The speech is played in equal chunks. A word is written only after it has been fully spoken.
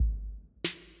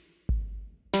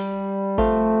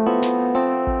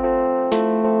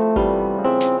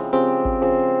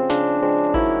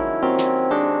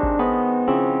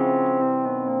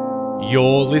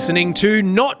You're listening to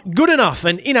Not Good Enough,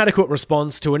 an inadequate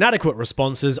response to inadequate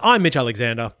responses. I'm Mitch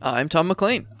Alexander. I'm Tom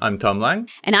McLean. I'm Tom Lang.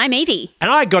 And I'm Evie. And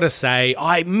I gotta say,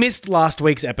 I missed last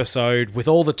week's episode with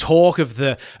all the talk of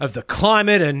the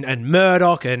climate and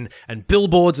Murdoch and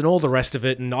billboards and all the rest of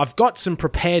it, and I've got some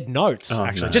prepared notes,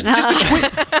 actually. No. Just a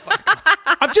quick...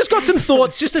 I've just got some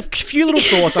thoughts, just a few little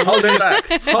thoughts. Hold them back.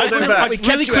 Hold them back. We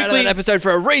kept you out of that episode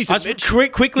for a reason, Mitch.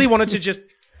 Quickly wanted to just...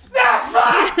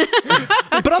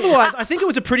 But otherwise, I think it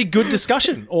was a pretty good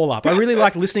discussion all up. I really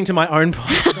like listening to my own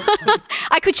podcast.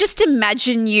 I could just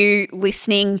imagine you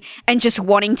listening and just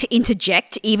wanting to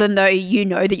interject, even though you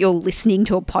know that you're listening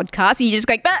to a podcast. And you just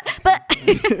go, but.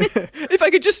 If I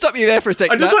could just stop you there for a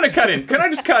second. I just want to cut in. Can I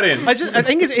just cut in? I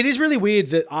think it is really weird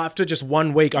that after just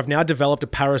 1 week, I've now developed a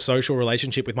parasocial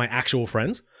relationship with my actual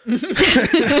friends.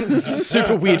 It's just a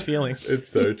super weird feeling. It's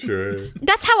so true.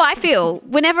 That's how I feel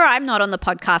whenever I'm not on the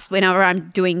podcast, whenever I'm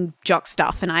doing jock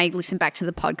stuff and I listen back to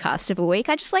the podcast of a week.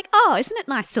 I just like, oh, isn't it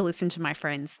nice to listen to my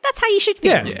friends? That's how you should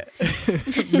feel. Yeah.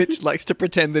 Mitch likes to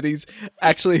pretend that he's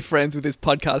actually friends with his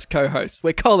podcast co-host.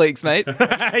 We're colleagues, mate.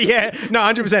 Yeah, no,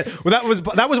 100%. Well,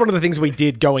 that was one of the things we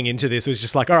did going into this. It was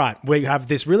just like, all right, we have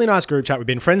this really nice group chat. We've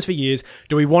been friends for years.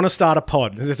 Do we want to start a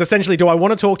pod? It's essentially, do I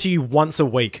want to talk to you once a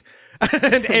week?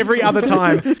 And every other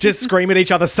time, just scream at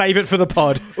each other, save it for the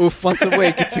pod. Oof, once a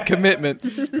week. It's a commitment.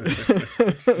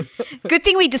 Good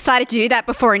thing we decided to do that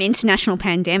before an international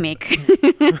pandemic.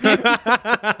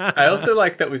 I also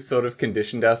like that we've sort of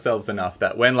conditioned ourselves enough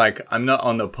that when, like, I'm not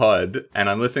on the pod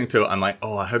and I'm listening to it, I'm like,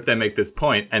 oh, I hope they make this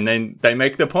point. And then they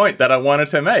make the point that I wanted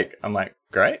to make. I'm like,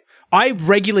 great. I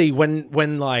regularly,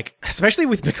 when like, especially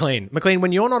with McLean,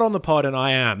 when you're not on the pod and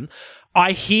I am,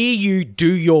 I hear you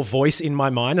do your voice in my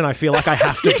mind and I feel like I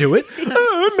have to do it.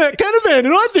 Oh, I'm Matt Canavan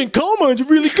and I think coal mines are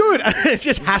really good. And it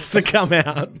just has to come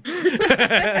out.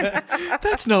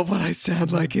 That's not what I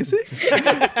sound like, is it?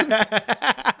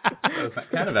 That was Matt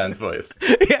Canavan's voice.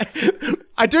 Yeah,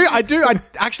 I do. I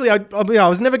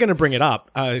was never going to bring it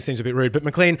up. It seems a bit rude, but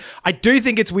McLean, I do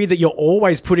think it's weird that you're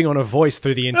always putting on a voice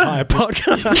through the entire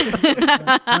podcast.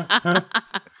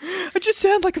 I just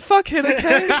sound like a fuckhead,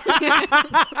 okay?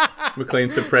 McLean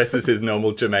suppresses his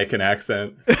normal Jamaican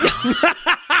accent.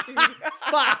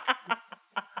 Fuck.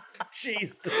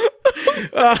 Jesus.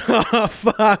 Oh,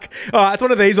 fuck. All right, it's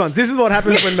one of these ones. This is what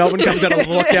happens when Melbourne comes out of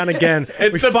lockdown again.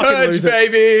 It's the purge,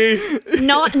 baby.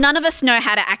 None of us know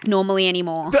how to act normally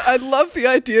anymore. But I love the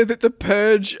idea that the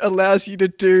purge allows you to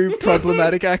do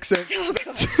problematic accents.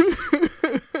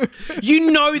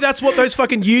 You know that's what those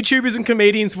fucking YouTubers and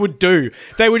comedians would do.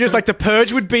 They would just like, the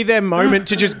purge would be their moment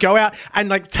to just go out and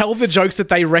like tell the jokes that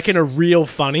they reckon are real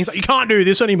funny. It's like, you can't do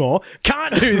this anymore.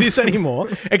 Can't do this anymore.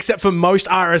 Except for most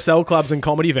RSL clubs and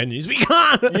comedy venues. We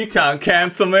can't. You can't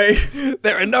cancel me.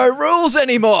 There are no rules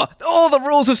anymore. All the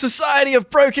rules of society have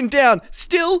broken down.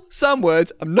 Still, some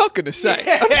words I'm not going to say.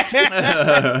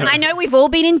 I know we've all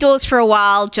been indoors for a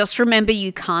while. Just remember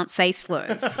you can't say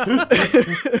slurs.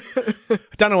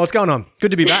 Don't know what's going on.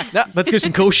 Good to be back. Let's do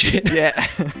some cool shit. Yeah.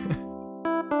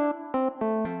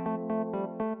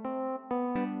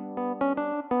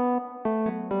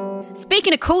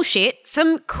 Speaking of cool shit,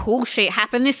 some cool shit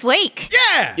happened this week.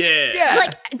 Yeah.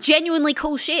 Like, genuinely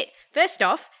cool shit. First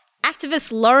off,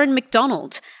 activist Lauren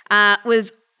McDonald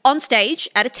was on stage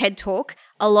at a TED Talk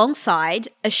alongside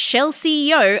a Shell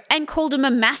CEO and called him a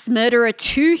mass murderer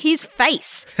to his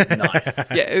face.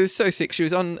 Nice. Yeah, it was so sick. She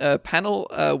was on a panel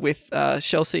with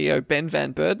Shell CEO Ben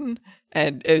Van Beurden,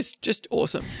 and it was just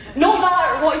awesome. No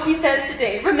matter what he says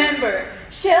today, remember,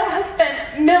 Shell has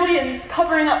spent millions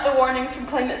covering up the warnings from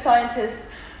climate scientists,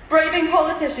 bribing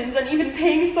politicians and even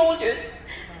paying soldiers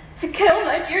to kill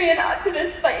Nigerian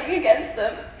activists fighting against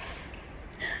them.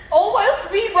 All whilst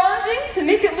rebranding to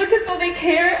make it look as though they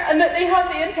care and that they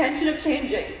have the intention of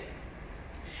changing.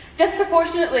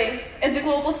 Disproportionately, in the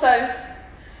global south,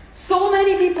 so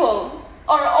many people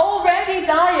are already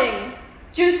dying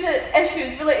due to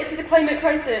issues related to the climate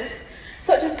crisis,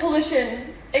 such as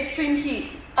pollution, extreme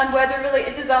heat, and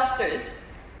weather-related disasters.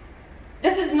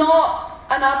 This is not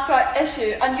an abstract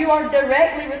issue, and you are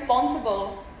directly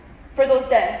responsible for those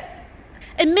deaths.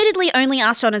 Admittedly only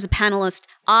asked on as a panellist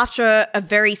after a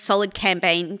very solid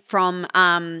campaign from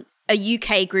a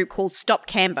UK group called Stop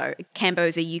Cambo. Cambo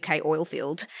is a UK oil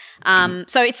field.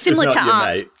 So it's similar It's to not your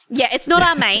us. mate. Yeah, it's not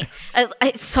our mate.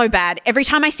 It's so bad. Every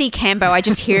time I see Cambo, I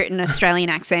just hear it in an Australian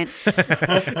accent.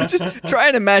 Just try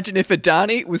and imagine if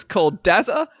Adani was called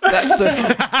Dazza. That's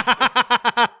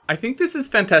the... I think this is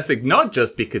fantastic, not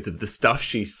just because of the stuff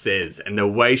she says and the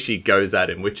way she goes at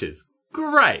him, which is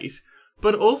great,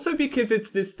 but also because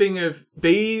it's this thing of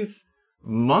these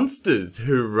monsters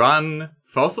who run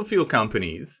fossil fuel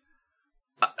companies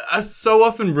are so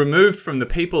often removed from the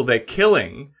people they're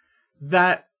killing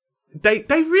that they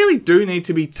really do need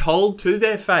to be told to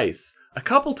their face a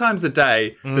couple times a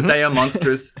day that they are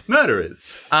monstrous murderers.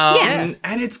 And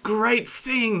it's great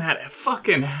seeing that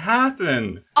fucking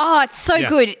happen. Oh, it's so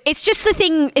good. It's just the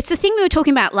thing. It's the thing we were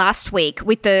talking about last week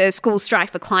with the school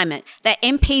strike for climate, that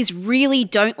MPs really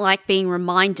don't like being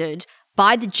reminded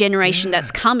by the generation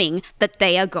that's coming that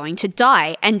they are going to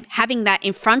die, and having that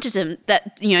in front of them,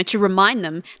 that, you know, to remind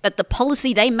them that the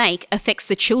policy they make affects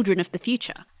the children of the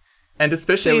future. And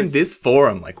especially in this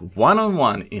forum, like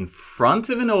one-on-one in front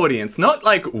of an audience, not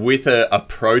like with a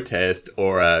protest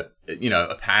or a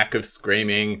pack of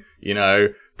screaming,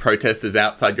 protesters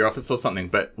outside your office or something,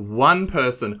 but one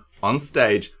person on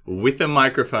stage with a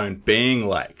microphone being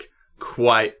like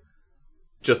quite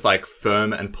just like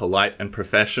firm and polite and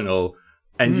professional.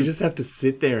 And you just have to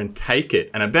sit there and take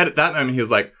it. And I bet at that moment he was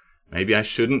like, maybe I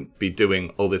shouldn't be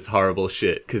doing all this horrible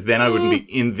shit, because then I wouldn't be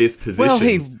in this position. Well,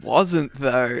 he wasn't,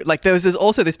 though. Like, there's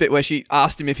also this bit where she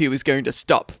asked him if he was going to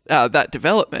stop that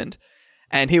development.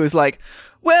 And he was like,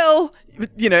 well,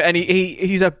 and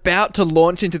he's about to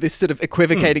launch into this sort of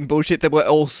equivocating bullshit that we're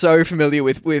all so familiar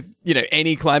with,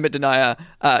 any climate denier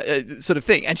sort of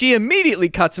thing. And she immediately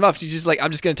cuts him off. She's just like,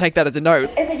 I'm just going to take that as a no.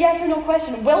 It's a yes or no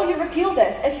question. Will you repeal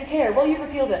this if you care? Will you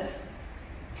repeal this?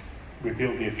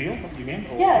 Repeal the appeal, you mean?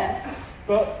 Or, Yeah.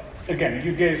 But again,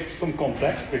 you gave some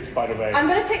context, which, by the way... I'm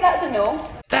going to take that as a no.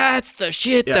 That's the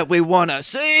shit that we want to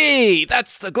see.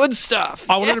 That's the good stuff.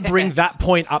 I wanted to bring that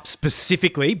point up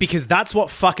specifically because that's what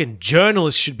fucking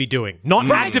journalists should be doing, not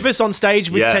activists on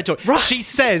stage with TED Talk. Right. She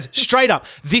says straight up,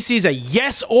 this is a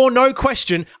yes or no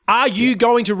question. Are you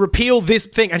going to repeal this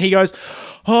thing? And he goes,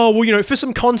 oh, well, for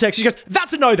some context, she goes,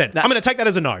 that's a no then. I'm going to take that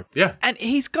as a no. Yeah. And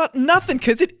he's got nothing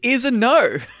because it is a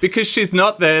no. Because she's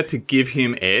not there to give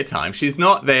him airtime. She's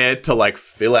not there to, like,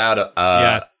 fill out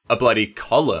a bloody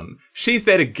column. She's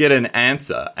there to get an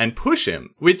answer and push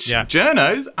him, which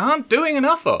journos aren't doing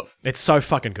enough of. It's so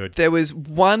fucking good. There was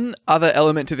one other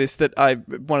element to this that I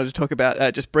wanted to talk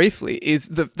about just briefly, is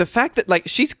the fact that, like,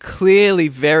 she's clearly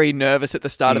very nervous at the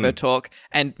start of her talk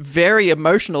and very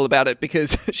emotional about it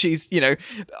because she's,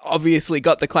 obviously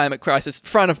got the climate crisis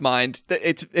front of mind.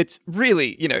 It's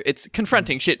really, it's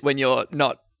confronting shit when you're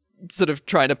not sort of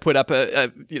trying to put up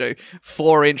a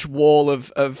 4-inch wall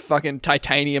of fucking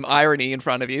titanium irony in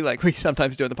front of you, like we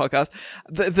sometimes do in the podcast.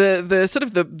 The sort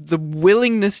of the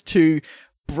willingness to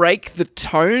break the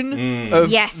tone of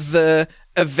the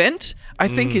event, I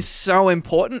think, is so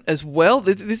important as well.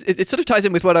 It sort of ties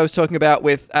in with what I was talking about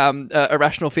with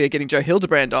Irrational Fear getting Joe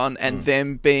Hildebrand on and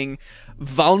them being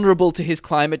vulnerable to his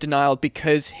climate denial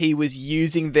because he was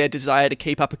using their desire to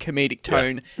keep up a comedic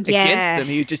tone against them.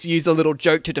 He just used a little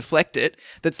joke to deflect it.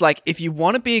 That's like, if you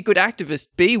want to be a good activist,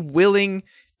 be willing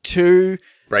to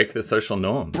break the social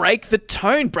norms. Break the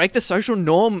tone, break the social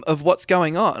norm of what's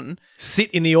going on.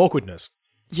 Sit in the awkwardness.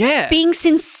 Yeah. Being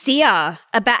sincere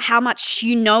about how much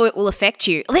it will affect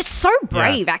you. That's so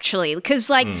brave, actually, because,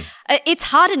 it's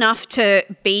hard enough to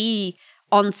be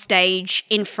on stage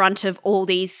in front of all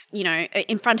these,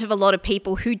 in front of a lot of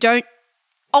people who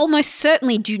almost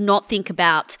certainly do not think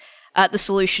about the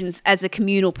solutions as a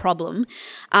communal problem.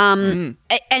 And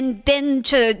then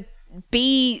to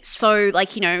be so,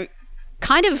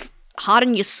 kind of hard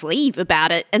on your sleeve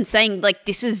about it and saying, like,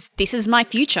 this is my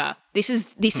future. This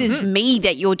is me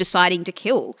that you're deciding to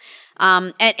kill.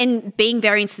 And being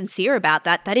very sincere about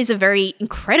that is a very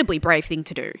incredibly brave thing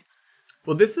to do.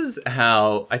 Well, this is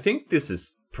how, I think this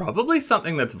is probably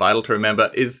something that's vital to remember,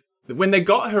 is when they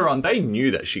got her on, they knew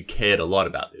that she cared a lot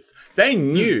about this. They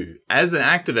knew as an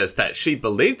activist that she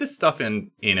believed this stuff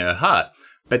in her heart,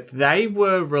 but they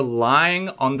were relying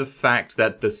on the fact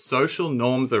that the social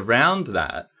norms around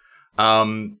that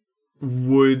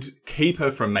would keep her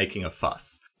from making a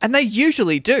fuss. And they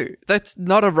usually do. That's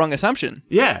not a wrong assumption.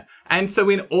 Yeah. And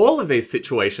so in all of these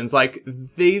situations, like,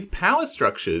 these power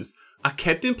structures are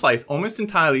kept in place almost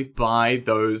entirely by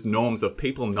those norms of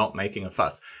people not making a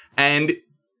fuss. And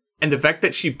the fact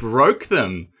that she broke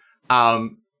them,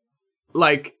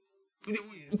 they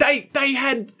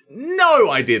had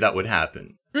no idea that would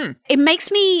happen. It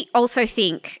makes me also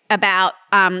think about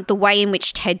the way in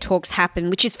which TED Talks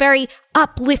happen, which is very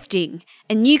uplifting,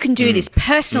 and you can do this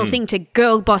personal thing to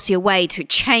girl boss your way to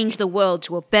change the world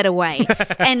to a better way.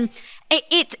 And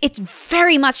it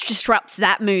very much disrupts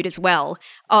that mood as well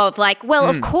of like, well,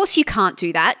 of course you can't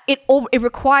do that. It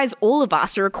requires all of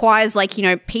us. It requires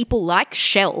people like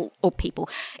Shell or people.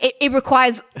 It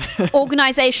requires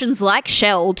organizations like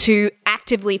Shell to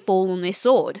actively fall on their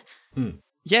sword.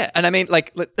 Yeah, and I mean,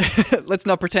 like, let's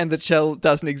not pretend that Shell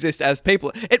doesn't exist as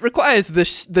people. It requires the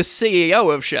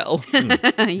CEO of Shell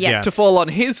Yes. to fall on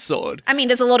his sword. I mean,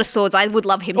 there's a lot of swords. I would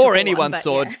love him to Or fall on, anyone's but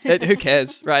sword. yeah. Who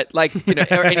cares, right? Like,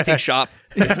 or anything sharp.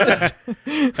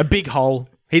 A big hole.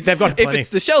 They've got If plenty. it's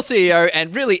the Shell CEO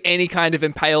and really any kind of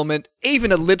impalement,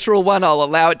 even a literal one, I'll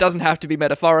allow. It doesn't have to be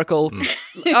metaphorical.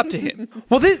 Up to him.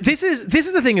 Well, this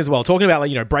is the thing as well. Talking about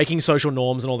like breaking social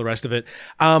norms and all the rest of it.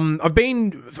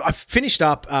 I've finished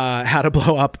up How to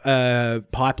Blow Up a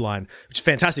Pipeline, which is a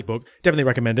fantastic book. Definitely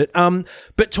recommend it.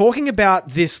 But talking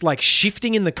about this like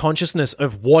shifting in the consciousness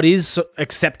of what is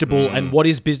acceptable and what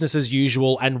is business as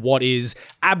usual and what is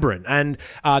aberrant. And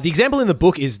the example in the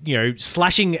book is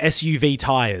slashing SUV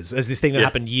tires as this thing that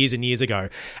happened years and years ago.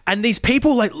 And these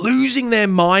people like losing their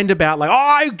mind about like,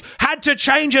 I had to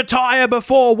change a tire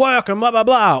before work and blah, blah,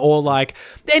 blah. Or like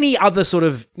any other sort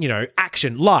of,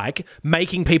 action like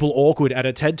making people awkward at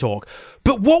a TED Talk.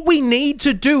 But what we need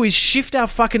to do is shift our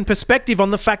fucking perspective on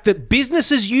the fact that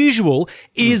business as usual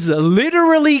is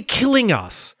literally killing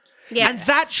us. Yeah. And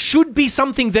that should be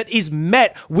something that is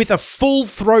met with a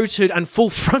full-throated and full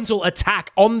frontal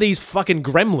attack on these fucking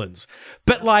gremlins.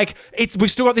 But like,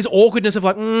 we've still got this awkwardness of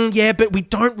like, but we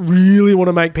don't really want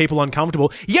to make people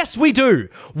uncomfortable. Yes, we do.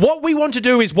 What we want to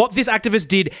do is what this activist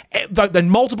did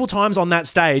multiple times on that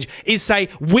stage is say,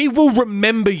 we will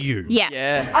remember you. Yeah.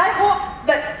 Yeah. I hope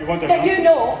that you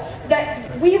know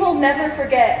that we will never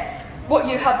forget what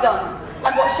you have done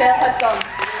and what Shell has done.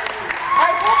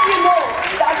 I hope you know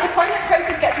that as the climate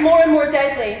crisis gets more and more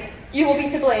deadly, you will be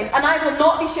to blame. And I will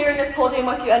not be sharing this podium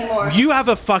with you anymore. You have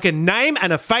a fucking name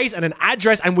and a face and an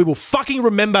address, and we will fucking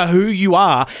remember who you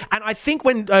are. And I think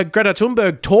when Greta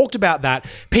Thunberg talked about that,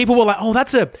 people were like, oh,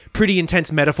 that's a pretty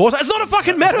intense metaphor. So it's not a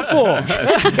fucking metaphor.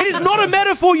 It is not a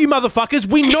metaphor, you motherfuckers.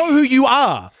 We know who you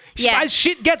are. Yeah. As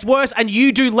shit gets worse and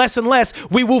you do less and less,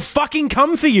 we will fucking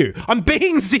come for you. I'm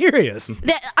being serious.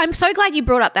 I'm so glad you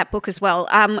brought up that book as well.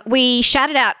 We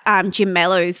shouted out Jim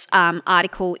Mello's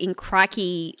article in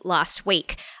Crikey last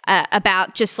week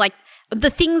about just like the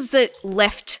things that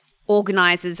left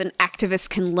organisers and activists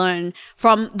can learn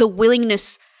from the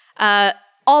willingness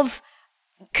of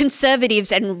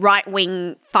conservatives and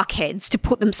right-wing fuckheads to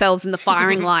put themselves in the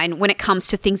firing line when it comes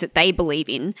to things that they believe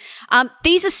in.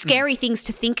 These are scary things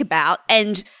to think about,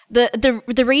 and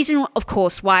the reason, of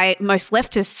course, why most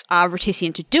leftists are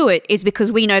reticent to do it is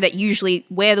because we know that usually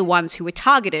we're the ones who are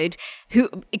targeted, who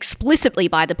explicitly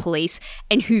by the police,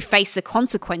 and who face the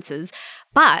consequences.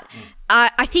 But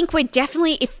I think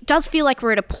it does feel like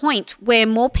we're at a point where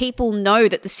more people know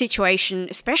that the situation,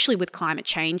 especially with climate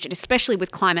change and especially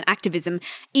with climate activism,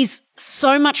 is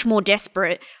so much more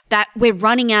desperate that we're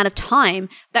running out of time,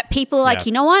 that people are like,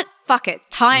 you know what? Fuck it.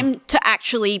 Time to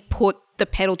actually put the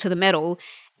pedal to the metal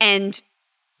and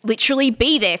literally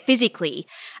be there physically.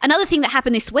 Another thing that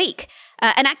happened this week,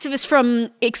 an activist from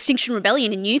Extinction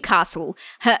Rebellion in Newcastle,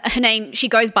 her name, she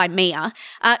goes by Mia,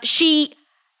 she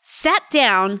sat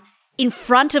down in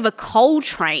front of a coal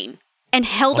train and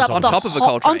held up on top of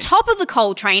the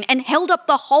coal train and held up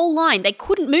the whole line. They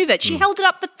couldn't move it. She held it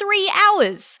up for 3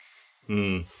 hours.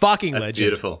 Fucking That's legend.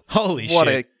 beautiful. Holy What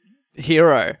shit. a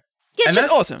hero. Yeah, And just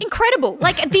that's awesome. incredible.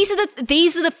 Like these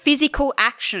are the physical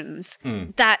actions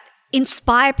that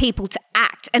inspire people to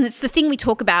act. And it's the thing we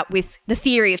talk about with the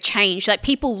theory of change. Like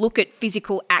people look at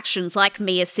physical actions like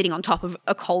Mia sitting on top of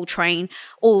a coal train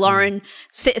or Lauren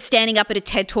standing up at a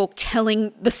TED Talk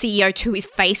telling the CEO to his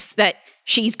face that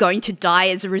she's going to die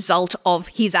as a result of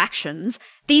his actions.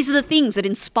 These are the things that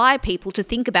inspire people to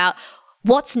think about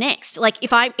what's next. Like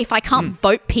if I can't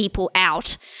vote people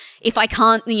out, if I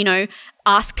can't,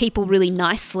 ask people really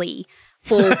nicely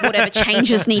for whatever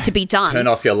changes need to be done. Turn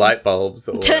off your light bulbs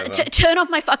or whatever. Turn off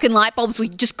my fucking light bulbs or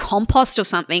just compost or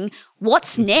something.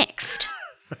 What's next?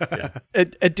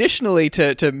 Additionally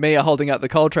to Mia holding up the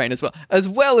coal train as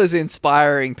well as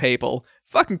inspiring people,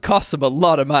 fucking costs them a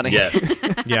lot of money. Yes.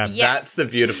 Yeah. Yes. That's the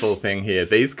beautiful thing here.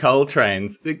 These coal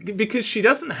trains, because she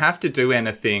doesn't have to do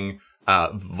anything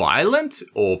violent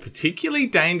or particularly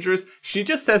dangerous. She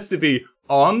just has to be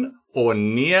on or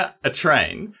near a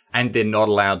train, and they're not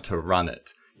allowed to run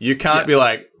it. You can't be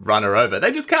like, run her over.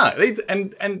 They just can't.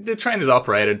 And the train is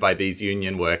operated by these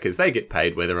union workers. They get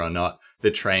paid whether or not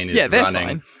the train is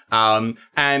running. Fine.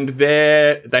 And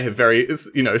they have very,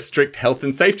 strict health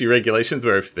and safety regulations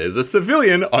where if there's a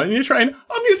civilian on your train,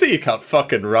 obviously you can't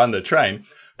fucking run the train.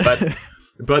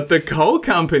 But the coal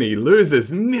company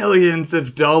loses millions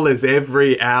of dollars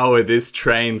every hour this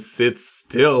train sits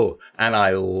still. And I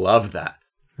love that.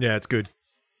 Yeah, it's good.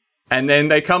 And then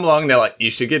they come along and they're like, you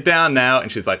should get down now.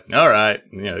 And she's like, all right.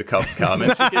 And, the cops come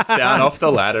and she gets down off the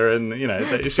ladder and,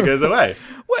 she goes away.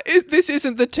 What this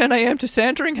isn't the 10 a.m. to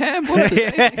Sandringham? What is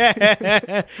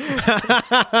it?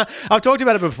 I've talked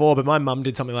about it before, but my mum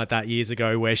did something like that years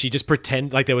ago where she just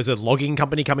like there was a logging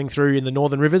company coming through in the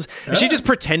Northern Rivers and she just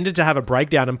pretended to have a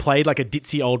breakdown and played like a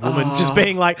ditzy old woman, just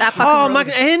being like, my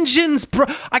engines, bro,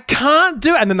 I can't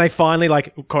do it. And then they finally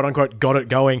like, quote unquote, got it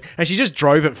going. And she just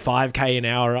drove at 5k an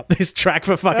hour up this track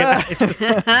for fucking ages.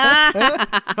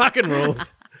 Fucking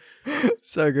rules.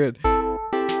 So good.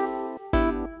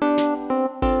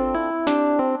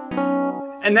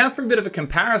 And now for a bit of a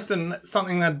comparison,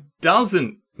 something that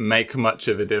doesn't make much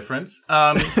of a difference.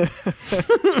 A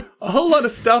whole lot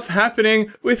of stuff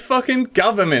happening with fucking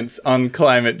governments on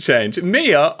climate change.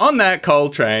 Mia, on that coal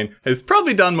train, has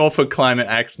probably done more for climate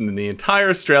action than the entire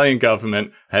Australian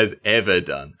government has ever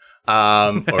done.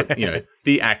 The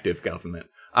active government.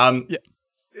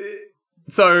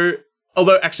 So,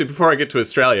 although actually before I get to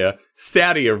Australia,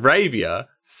 Saudi Arabia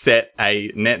set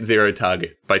a net zero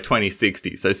target by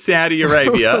 2060. So Saudi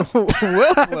Arabia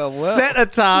set a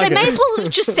target. They may as well have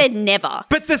just said never.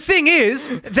 But the thing is,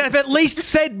 they've at least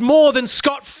said more than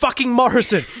Scott fucking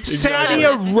Morrison. Saudi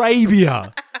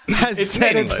Arabia has it's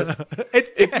said meaningless.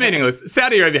 It's meaningless.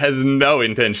 Saudi Arabia has no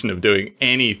intention of doing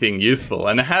anything useful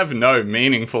and have no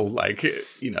meaningful,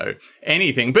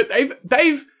 anything. But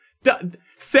they've done.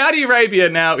 Saudi Arabia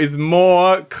now is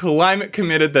more climate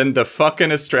committed than the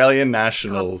fucking Australian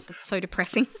Nationals. God, that's so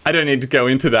depressing. I don't need to go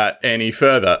into that any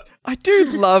further. I do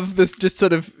love this just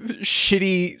sort of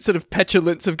shitty sort of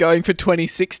petulance of going for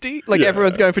 2060. Like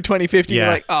everyone's going for 2050. Yeah.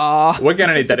 You're like, we're going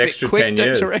to need that extra 10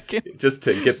 years just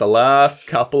to get the last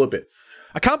couple of bits.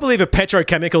 I can't believe a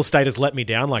petrochemical state has let me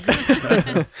down like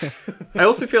that. I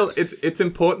also feel it's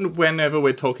important whenever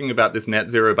we're talking about this net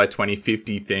zero by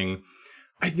 2050 thing.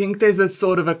 I think there's a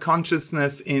sort of a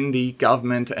consciousness in the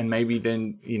government and maybe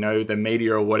then, the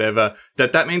media or whatever,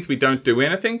 that means we don't do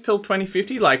anything till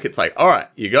 2050. Like, it's like, all right,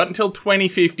 you got until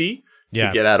 2050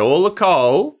 to get out all the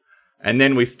coal and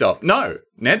then we stop. No,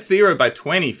 net zero by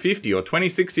 2050 or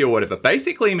 2060 or whatever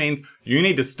basically means you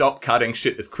need to stop cutting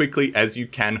shit as quickly as you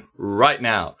can right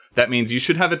now. That means you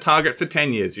should have a target for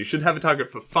 10 years. You should have a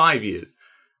target for 5 years.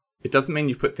 It doesn't mean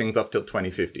you put things off till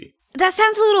 2050. That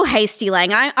sounds a little hasty,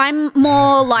 Lang. I'm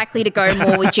more likely to go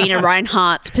more with Gina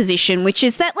Reinhart's position, which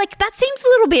is that, that seems a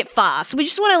little bit fast. We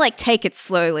just want to, take it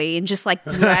slowly and just,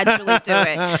 gradually do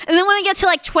it. And then when we get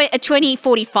to,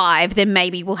 2045, then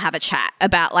maybe we'll have a chat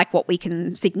about, what we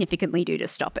can significantly do to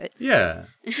stop it. Yeah.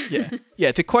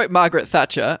 Yeah, to quote Margaret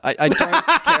Thatcher, I don't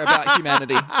care about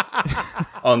humanity.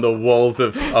 On the walls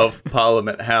of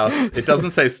Parliament House, it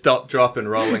doesn't say stop, drop, and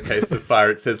roll in case of fire.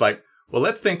 It says, well,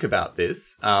 let's think about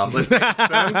this. Let's make a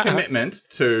firm commitment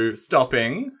to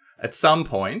stopping at some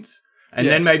point, and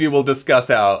then maybe we'll discuss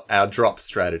our drop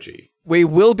strategy. We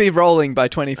will be rolling by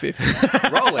 2050.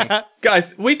 Rolling?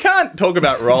 Guys, we can't talk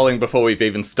about rolling before we've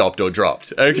even stopped or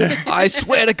dropped, okay? I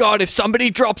swear to God, if somebody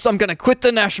drops, I'm going to quit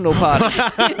the National Party.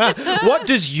 What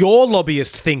does your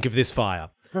lobbyist think of this fire?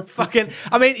 That's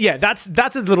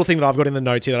a little thing that I've got in the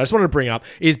notes here that I just wanted to bring up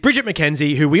is Bridget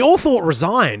McKenzie, who we all thought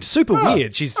resigned. Super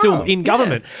weird. She's still in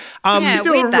government.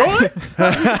 Weird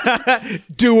that.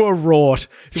 Do a rort.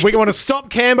 So we want to stop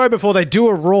Cambo before they do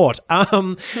a rort.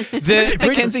 Bridget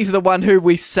McKenzie's the one who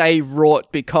we say rort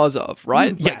because of,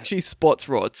 right? Yeah. She sports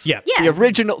rorts. Yeah. The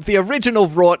original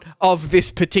rort of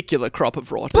this particular crop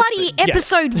of rort. Bloody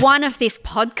episode 1 of this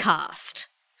podcast.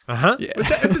 Uh-huh. Yeah. Was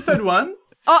that episode 1?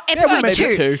 Oh, episode maybe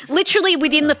 2. two. Literally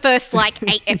within the first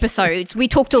 8 episodes, we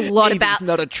talked a lot about. He's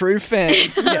not a true fan.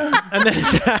 And then,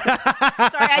 Sorry,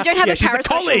 I don't have a she's a parasocial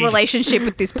colleague. relationship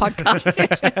with this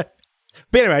podcast.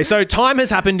 but anyway, so time has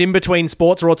happened in between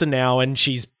sports rorts and now, and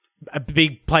she's a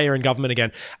big player in government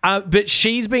again. But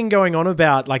she's been going on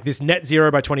about this net zero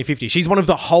by 2050. She's one of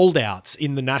the holdouts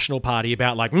in the National Party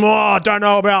about don't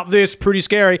know about this, pretty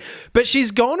scary. But she's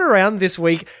gone around this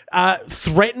week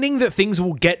threatening that things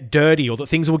will get dirty or that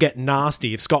things will get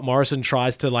nasty if Scott Morrison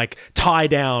tries to tie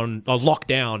down or lock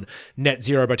down net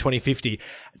zero by 2050.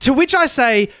 To which I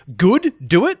say, good,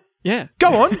 do it. Yeah.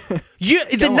 Go on.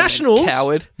 The Nationals.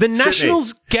 Coward. The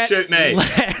Nationals get Shoot me.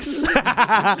 less.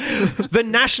 The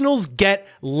Nationals get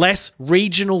less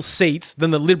regional seats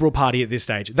than the Liberal Party at this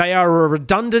stage. They are a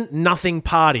redundant nothing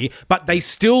party, but they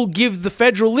still give the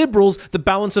federal Liberals the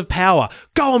balance of power.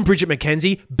 Go on, Bridget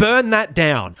McKenzie. Burn that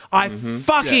down. I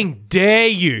fucking dare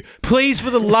you. Please,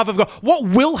 for the love of God. What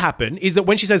will happen is that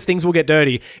when she says things will get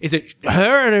dirty, is that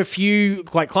her and a few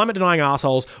climate denying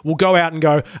assholes will go out and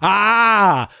go,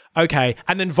 okay,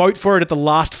 and then vote for it at the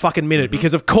last fucking minute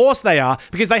because of course they are,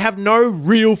 because they have no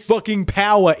real fucking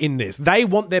power in this. They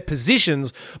want their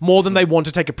positions more than they want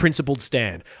to take a principled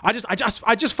stand.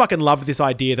 I just fucking love this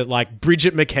idea that like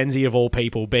Bridget McKenzie of all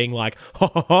people being like,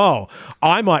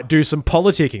 I might do some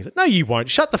politicking. No, you won't.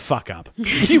 Shut the fuck up.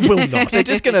 You will not. They're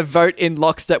just going to vote in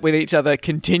lockstep with each other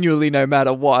continually no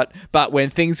matter what, but when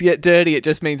things get dirty, it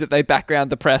just means that they background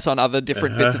the press on other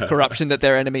different bits of corruption that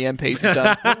their enemy MPs have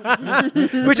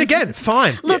done. Which again,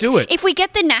 fine. Look, do it. If we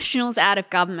get the Nationals out of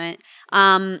government,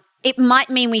 it might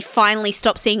mean we finally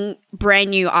stop seeing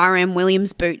brand new RM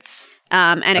Williams boots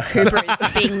and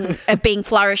Akubaras being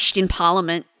flourished in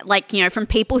Parliament, like, you know, from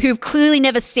people who've clearly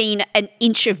never seen an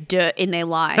inch of dirt in their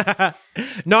lives.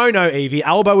 No, Evie.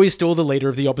 Albo is still the leader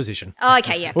of the opposition. Oh,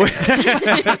 okay, yeah.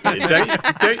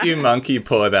 Don't you monkey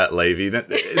paw that, Levy.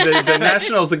 The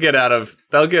Nationals will get out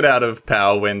of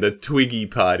power when the Twiggy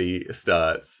party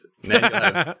starts. And then you'll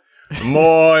have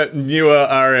more newer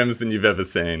RMs than you've ever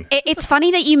seen. It's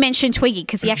funny that you mentioned Twiggy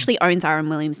because he actually owns RM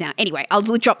Williams now. Anyway, I'll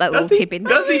drop that little tip in.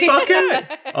 Does he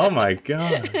fucking? Oh my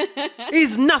God.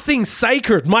 Is nothing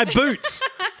sacred. My boots.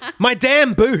 My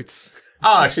damn boots.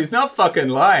 Ah, she's not fucking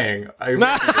lying. I'm being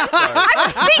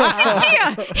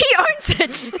sincere. He owns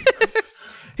it.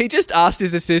 He just asked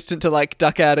his assistant to like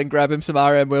duck out and grab him some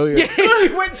RM Williams. Yes,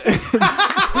 he went to...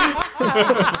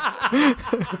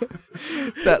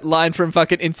 That line from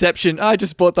fucking Inception. I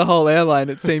just bought the whole airline.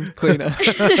 It seemed cleaner.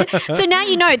 So now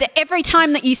you know that every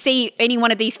time that you see any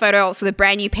one of these photo ops with a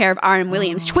brand new pair of RM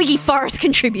Williams, Twiggy Forrest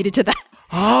contributed to that.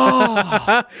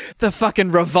 Oh, the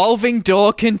fucking revolving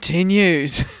door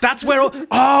continues. That's where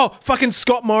fucking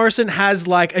Scott Morrison has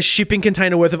like a shipping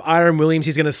container worth of RM Williams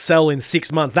he's going to sell in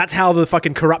 6 months. That's how the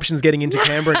fucking corruption's getting into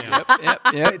Canberra now.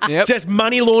 Yep. It's just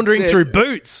money laundering through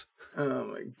boots. Oh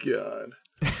my God.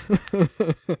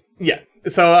 Yeah.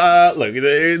 So, look,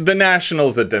 the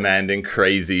Nationals are demanding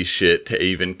crazy shit to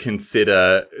even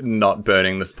consider not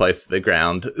burning this place to the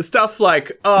ground. Stuff like,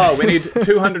 we need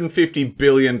 $250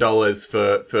 billion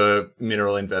for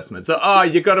mineral investments.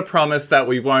 You got to promise that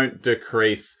we won't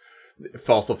decrease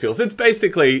fossil fuels. It's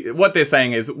basically what they're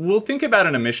saying is we'll think about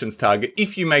an emissions target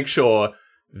if you make sure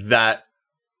that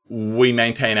we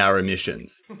maintain our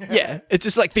emissions. Yeah, it's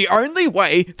just like the only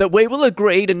way that we will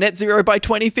agree to net zero by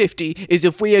 2050 is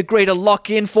if we agree to lock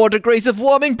in 4 degrees of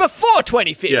warming before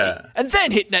 2050 and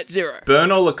then hit net zero.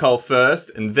 Burn all the coal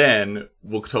first and then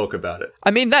we'll talk about it.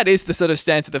 I mean, that is the sort of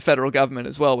stance of the federal government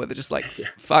as well, where they're just like,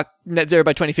 fuck, net zero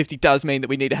by 2050 does mean that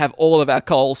we need to have all of our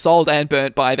coal sold and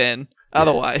burnt by then.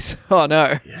 Otherwise, oh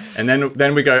no. Yeah. And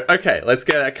then we go, okay, let's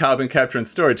get that carbon capture and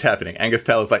storage happening. Angus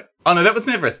Taylor's like, oh no, that was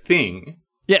never a thing.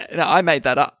 Yeah, no, I made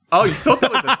that up. Oh, you thought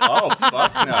that was oh,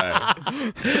 fuck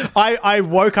no. I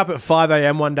woke up at 5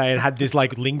 a.m. one day and had this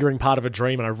like lingering part of a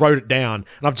dream and I wrote it down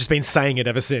and I've just been saying it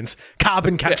ever since.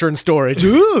 Carbon capture and storage.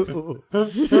 Ooh.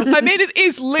 I mean, it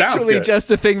is literally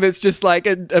just a thing that's just like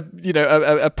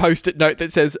a post-it note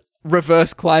that says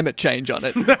reverse climate change on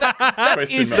it. That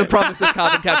is the promise of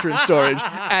carbon capture and storage,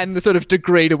 and the sort of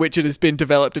degree to which it has been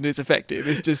developed and is effective.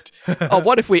 It's just,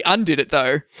 what if we undid it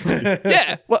though?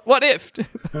 Yeah, what if?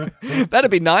 That'd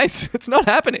be nice. It's not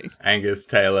happening. Angus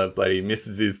Taylor bloody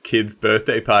misses his kids'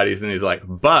 birthday parties and he's like,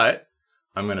 but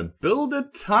I'm going to build a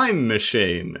time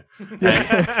machine. And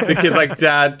the kid's like,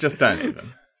 Dad, just don't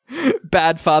even.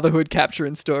 Bad fatherhood capture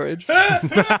and storage. Oh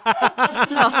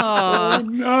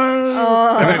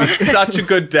no. I'm going to be such a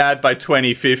good dad by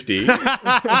 2050.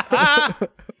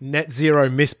 Net zero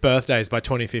missed birthdays by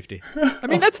 2050. I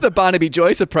mean, that's the Barnaby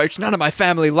Joyce approach. None of my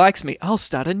family likes me. I'll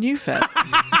start a new family.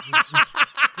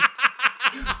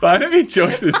 Barnaby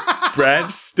Joyce is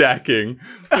branch stacking.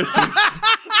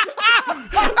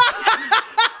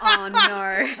 Oh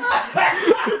no.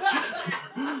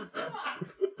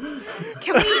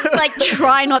 Can we, like,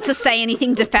 try not to say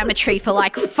anything defamatory for,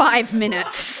 like, 5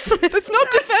 minutes? It's not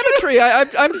defamatory.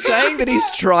 I'm saying that he's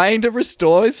trying to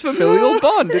restore his familial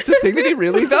bond. It's a thing that he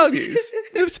really values.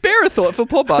 Spare a thought for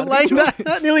poor Barnaby Joyce.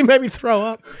 That nearly made me throw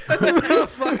up. It's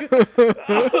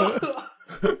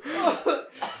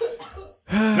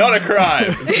not a crime.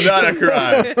 It's not a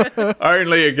crime.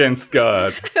 Only against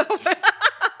God.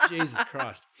 Jesus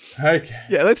Christ. Okay.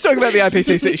 Yeah, let's talk about the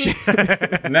IPCC shit.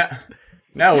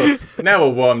 Now we're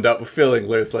warmed up, we're feeling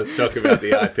loose, let's talk about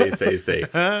the IPCC.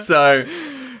 So,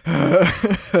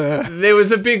 there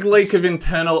was a big leak of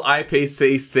internal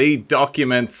IPCC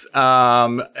documents,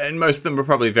 and most of them are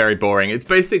probably very boring. It's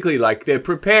basically like they're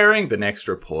preparing the next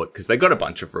report, because they got a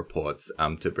bunch of reports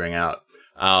to bring out.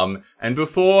 And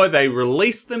before they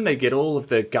release them, they get all of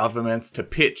the governments to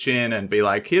pitch in and be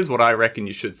like, here's what I reckon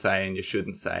you should say and you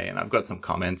shouldn't say. And I've got some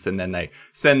comments. And then they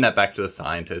send that back to the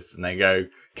scientists and they go,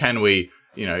 can we,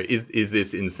 is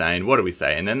this insane? What do we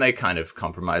say? And then they kind of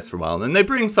compromise for a while. And then they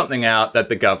bring something out that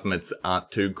the governments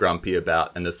aren't too grumpy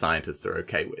about and the scientists are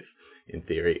okay with, in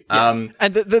theory. Yeah.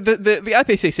 And the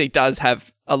IPCC does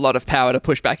have a lot of power to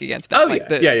push back against that.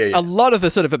 A lot of the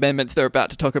sort of amendments they're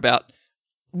about to talk about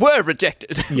were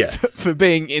rejected for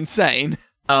being insane.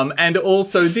 And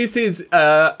also, this is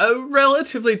a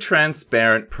relatively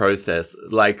transparent process.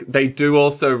 Like, they do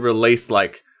also release,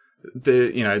 like,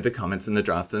 the comments and the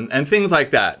drafts and things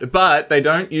like that. But they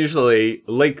don't usually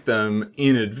leak them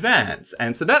in advance.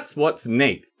 And so that's what's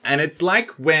neat. And it's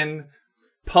like when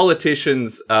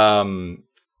politicians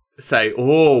say,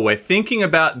 oh, we're thinking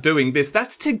about doing this.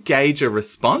 That's to gauge a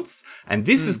response. And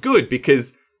this is good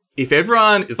because if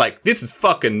everyone is like, this is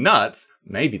fucking nuts,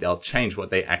 maybe they'll change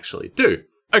what they actually do.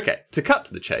 Okay, to cut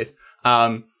to the chase,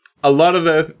 a lot of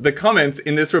the comments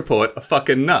in this report are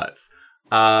fucking nuts.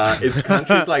 It's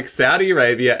countries like Saudi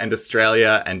Arabia and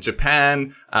Australia and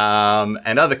Japan,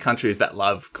 and other countries that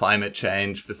love climate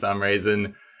change for some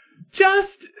reason,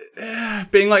 just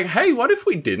being like, hey, what if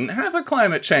we didn't have a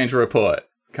climate change report?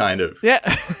 Kind of.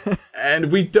 Yeah.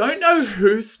 And we don't know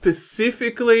who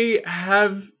specifically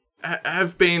have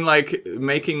been, like,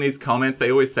 making these comments. They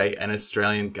always say an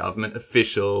Australian government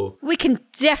official. We can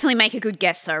definitely make a good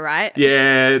guess, though, right?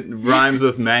 Yeah, rhymes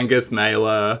with Mangus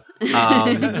Mailer. Peter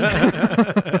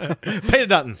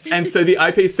Dutton. And so the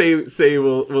IPCC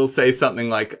will say something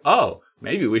like, oh,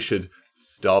 maybe we should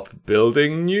stop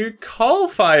building new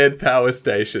coal-fired power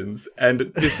stations.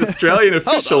 And this Australian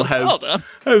official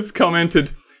has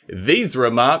commented, these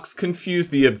remarks confuse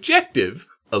the objective,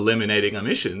 eliminating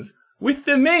emissions, with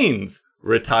the means,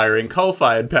 retiring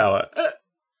coal-fired power. And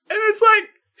it's like,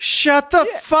 shut the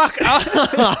fuck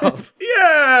up.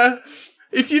 Yeah.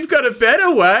 If you've got a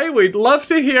better way, we'd love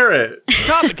to hear it.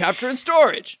 Carbon capture and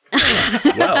storage.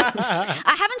 Well,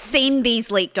 I haven't seen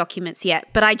these leaked documents yet,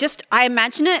 but I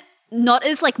imagine it not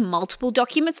as like multiple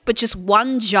documents, but just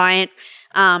one giant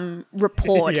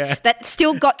report that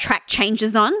still got track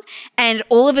changes on, and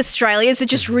all of Australia's are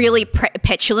just really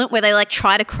petulant where they like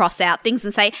try to cross out things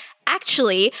and say,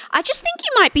 actually, I just think you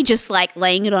might be just like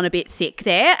laying it on a bit thick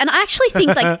there. And I actually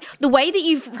think like the way that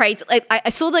you've phrased, like, I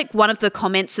saw like one of the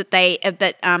comments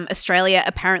that Australia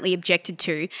apparently objected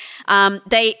to.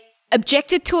 They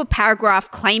objected to a paragraph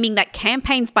claiming that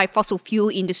campaigns by fossil fuel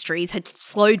industries had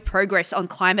slowed progress on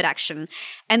climate action,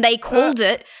 and they called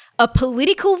it a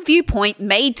political viewpoint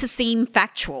made to seem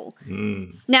factual.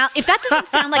 Now, if that doesn't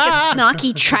sound like a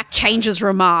snarky track changes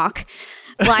remark,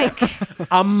 like...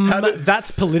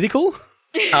 that's political?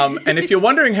 And if you're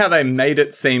wondering how they made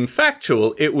it seem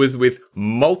factual, it was with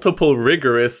multiple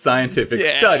rigorous scientific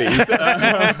studies.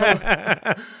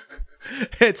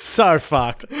 It's so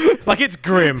fucked. Like, it's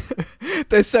grim.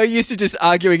 They're so used to just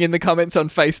arguing in the comments on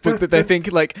Facebook that they think,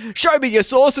 like, show me your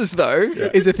sources, though,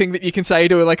 is a thing that you can say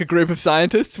to, like, a group of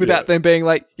scientists without them being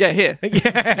like, here.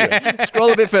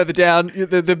 Scroll a bit further down.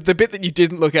 The bit that you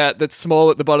didn't look at that's small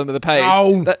at the bottom of the page.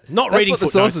 Oh, not reading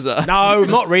footnotes. The sources are. No,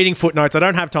 not reading footnotes. I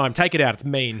don't have time. Take it out. It's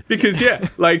mean. Because,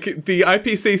 like, the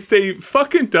IPCC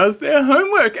fucking does their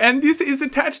homework, and this is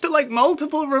attached to, like,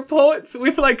 multiple reports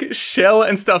with, like, Shell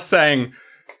and stuff saying,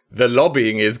 the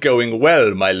lobbying is going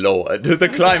well, my lord. The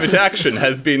climate action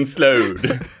has been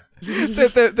slowed.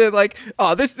 They're like,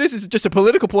 oh, this is just a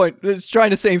political point. It's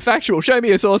trying to seem factual. Show me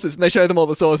your sources. And they show them all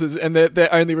the sources, and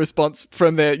their only response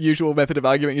from their usual method of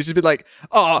arguing is just be like,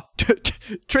 oh,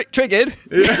 triggered.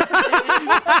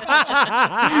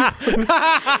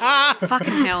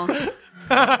 Fucking hell.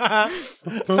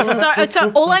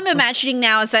 So all I'm imagining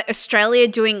now is that Australia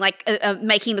doing like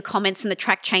making the comments and the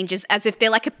track changes as if they're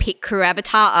like a pit crew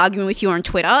avatar arguing with you on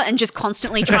Twitter and just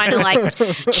constantly trying to like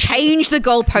change the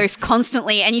goalpost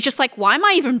constantly, and you're just like, why am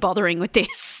I even bothering with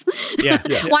this?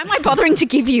 Why am I bothering to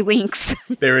give you links?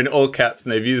 They're in all caps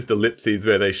and they've used ellipses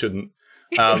where they shouldn't.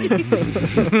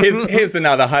 Here's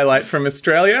another highlight from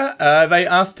Australia. They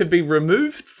asked to be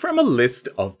removed from a list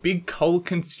of big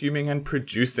coal-consuming and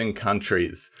producing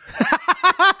countries.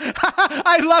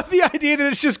 I love the idea that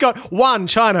it's just got 1,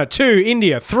 China, 2,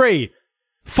 India, 3,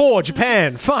 4,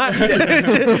 Japan, 5.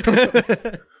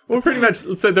 Well, pretty much.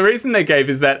 So the reason they gave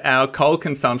is that our coal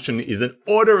consumption is an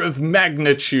order of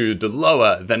magnitude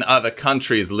lower than other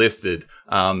countries listed.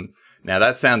 Now,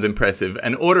 that sounds impressive.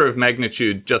 An order of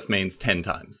magnitude just means 10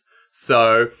 times.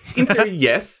 So, in theory,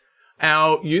 yes,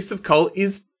 our use of coal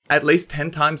is at least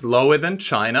 10 times lower than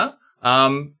China.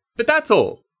 But that's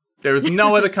all. There is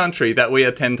no other country that we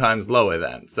are 10 times lower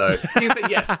than. So you can say,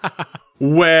 yes,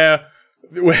 we're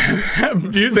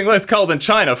using less coal than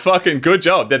China. Fucking good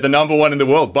job. They're the number one in the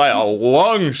world by a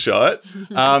long shot.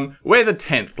 We're the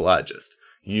 10th largest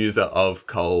user of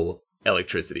coal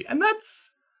electricity. And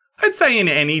that's, I'd say in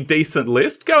any decent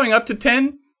list, going up to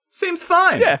 10 seems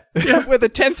fine. Yeah. We're the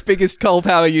 10th biggest coal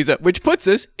power user, which puts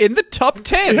us in the top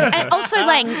 10. And also,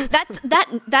 Lang,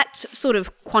 that sort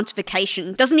of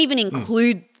quantification doesn't even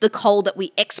include the coal that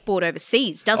we export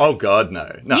overseas, does it? Oh, God,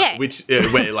 no. No, Yeah. which,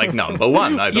 we're like number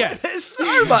one, I believe. Yeah. There's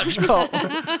so much coal.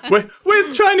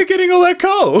 Where's China getting all that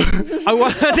coal?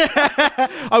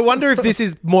 I wonder if this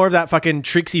is more of that fucking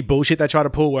tricksy bullshit they try to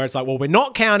pull where it's like, well, we're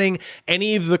not counting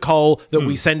any of the coal that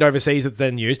we send overseas that's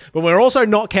then used, but we're also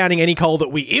not counting any coal that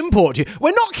we import to.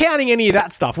 We're not counting any of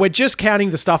that stuff. We're just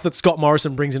counting the stuff that Scott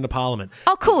Morrison brings into Parliament.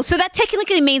 Oh, cool. So that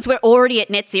technically means we're already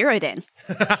at net zero then.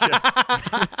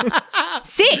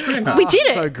 Sick. We did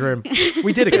it. So grim.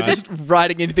 We did it, guys. Just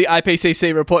writing into the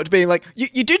IPCC report being like,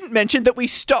 you didn't mention that we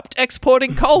stopped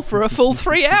exporting coal for a full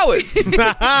 3 hours.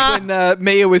 When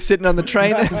Mia was sitting on the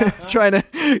train trying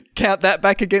to count that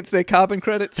back against their carbon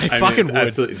credits. I mean, fucking it's would.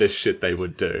 absolutely the shit they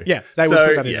would do. Yeah, they would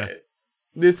put that in there.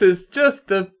 This is just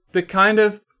the kind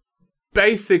of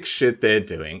basic shit they're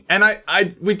doing. And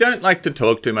we don't like to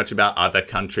talk too much about other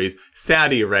countries.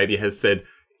 Saudi Arabia has said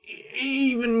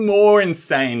even more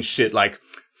insane shit, like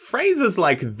phrases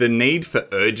like the need for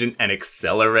urgent and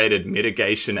accelerated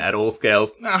mitigation at all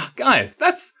scales. Guys,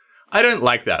 I don't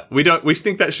like that. We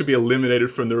think that should be eliminated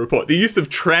from the report. The use of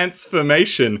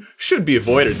transformation should be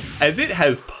avoided as it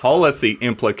has policy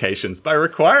implications by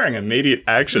requiring immediate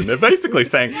action. They're basically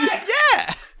saying,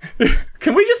 yeah,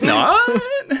 can we just not?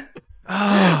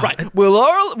 Right. We're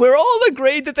all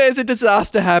agreed that there's a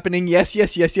disaster happening. Yes.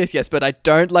 But I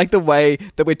don't like the way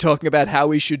that we're talking about how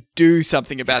we should do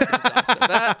something about the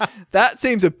disaster. That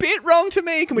seems a bit wrong to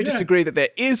me. Can we just agree that there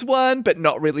is one, but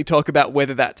not really talk about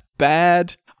whether that's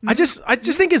bad? I just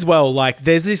think as well, like,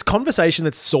 there's this conversation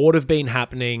that's sort of been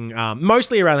happening,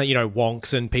 mostly around,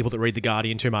 wonks and people that read The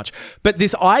Guardian too much. But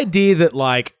this idea that,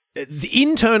 like,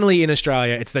 internally in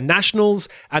Australia, it's the Nationals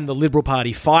and the Liberal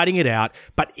Party fighting it out.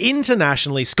 But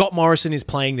internationally, Scott Morrison is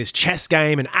playing this chess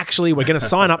game, and actually we're going to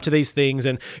sign up to these things.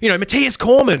 And, Matthias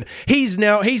Cormann, he's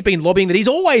been lobbying that he's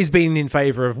always been in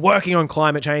favour of working on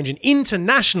climate change. And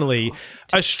internationally,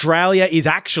 Australia is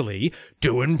actually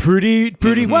doing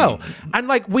pretty well. And,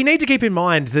 like, we need to keep in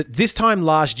mind that this time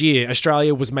last year,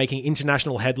 Australia was making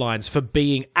international headlines for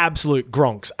being absolute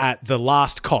gronks at the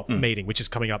last COP meeting, which is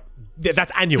coming up.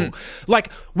 That's annual.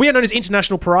 Like, we are known as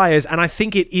international pariahs, and I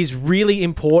think it is really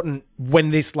important when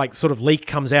this, like, sort of leak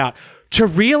comes out to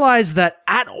realize that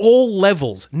at all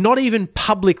levels, not even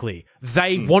publicly,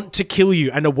 they want to kill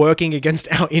you and are working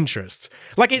against our interests.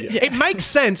 Like, it makes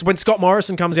sense when Scott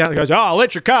Morrison comes out and goes,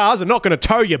 electric cars are not going to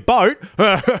tow your boat,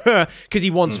 because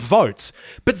he wants votes.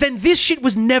 But then this shit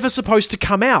was never supposed to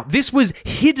come out. This was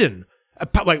hidden.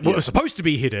 What was supposed to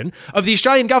be hidden, of the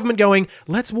Australian government going,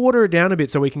 let's water it down a bit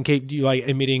so we can keep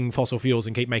emitting fossil fuels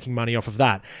and keep making money off of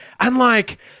that. And,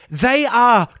 like, they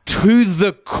are to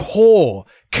the core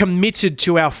committed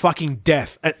to our fucking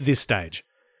death at this stage.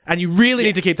 And you really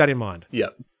need to keep that in mind. Yeah.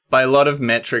 By a lot of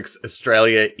metrics,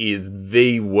 Australia is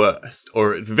the worst,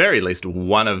 or at the very least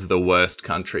one of the worst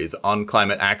countries on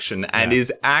climate action, and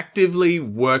is actively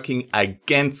working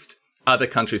against other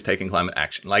countries taking climate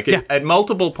action. Like, at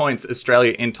multiple points,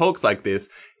 Australia in talks like this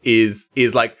is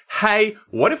like, hey,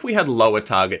 what if we had lower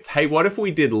targets? Hey, what if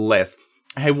we did less?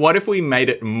 Hey, what if we made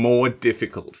it more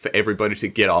difficult for everybody to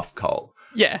get off coal?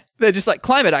 Yeah, they're just like,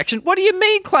 climate action? What do you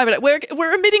mean climate?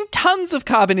 We're emitting tons of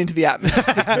carbon into the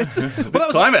atmosphere.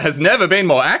 Climate has never been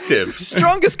more active.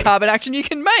 Strongest carbon action you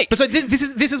can make. But so this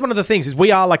is one of the things, is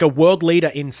we are like a world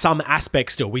leader in some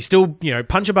aspects still. We still,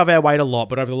 punch above our weight a lot,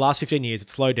 but over the last 15 years,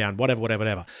 it's slowed down,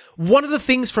 whatever. One of the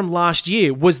things from last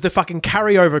year was the fucking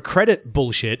carryover credit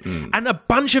bullshit, and a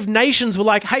bunch of nations were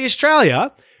like, hey,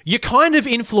 Australia, you're kind of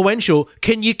influential.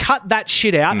 Can you cut that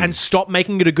shit out and stop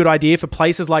making it a good idea for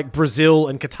places like Brazil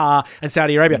and Qatar and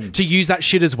Saudi Arabia to use that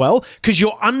shit as well? Because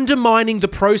you're undermining the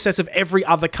process of every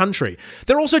other country.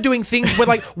 They're also doing things where,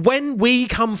 like, when we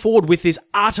come forward with this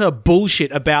utter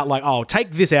bullshit about, like, oh,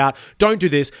 take this out, don't do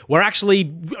this, we're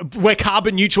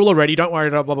carbon neutral already, don't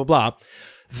worry, blah, blah, blah.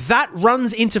 That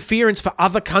runs interference for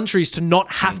other countries to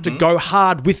not have to go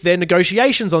hard with their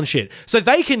negotiations on shit. So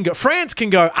France can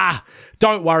go,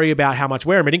 don't worry about how much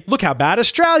we're emitting. Look how bad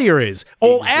Australia is.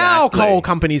 All our coal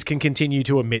companies can continue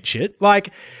to emit shit.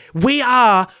 Like, we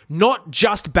are not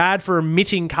just bad for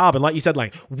emitting carbon, like you said,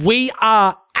 Lang. We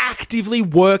are actively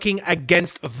working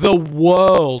against the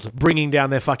world bringing down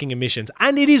their fucking emissions.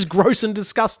 And it is gross and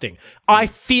disgusting. I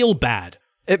feel bad.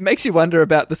 It makes you wonder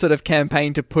about the sort of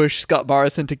campaign to push Scott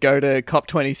Morrison to go to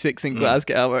COP26 in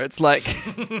Glasgow, where it's like...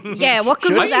 Yeah, what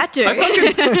good would that do?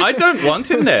 I don't want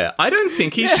him there. I don't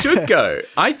think he should go.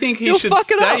 I think he should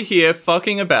stay here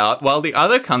fucking about while the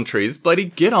other countries bloody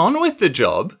get on with the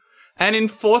job and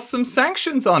enforce some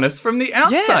sanctions on us from the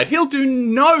outside. He'll do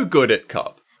no good at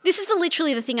COP. This is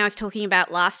literally the thing I was talking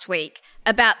about last week,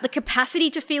 about the capacity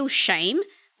to feel shame.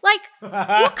 Like,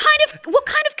 what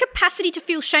kind of capacity to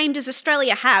feel shame does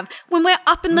Australia have when we're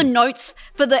up in the notes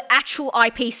for the actual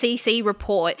IPCC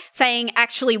report saying,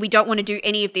 actually, we don't want to do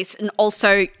any of this, and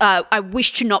also I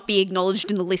wish to not be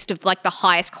acknowledged in the list of, like, the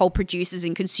highest coal producers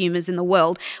and consumers in the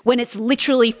world, when it's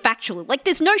literally factual. Like,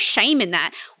 there's no shame in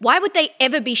that. Why would they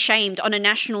ever be shamed on a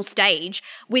national stage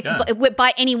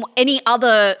by any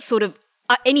other sort of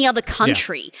any other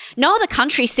country? Yeah. No other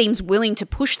country seems willing to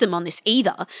push them on this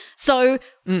either. So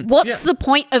what's the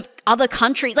point of other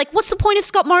country? Like, what's the point of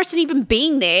Scott Morrison even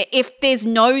being there if there's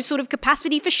no sort of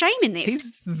capacity for shame in this?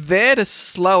 He's there to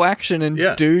slow action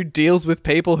and do deals with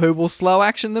people who will slow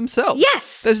action themselves.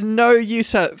 Yes. There's no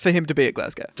use for him to be at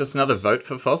Glasgow. Just another vote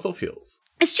for fossil fuels.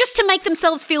 It's just to make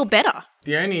themselves feel better.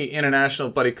 The only international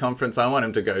bloody conference I want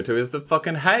him to go to is the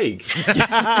fucking Hague.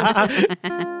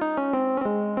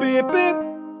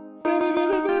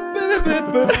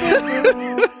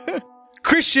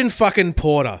 Christian fucking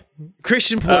Porter.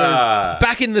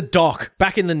 Back in the dock,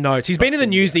 back in the notes. He's been in the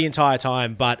news the entire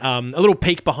time, but a little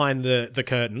peek behind the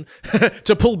curtain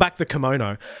to pull back the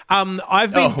kimono.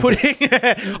 I've been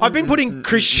putting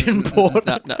Christian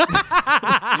Porter. No.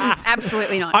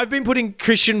 Absolutely not. I've been putting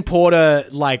Christian Porter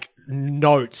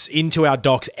notes into our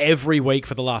docs every week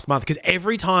for the last month, because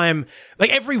every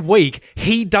week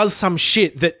he does some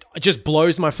shit that just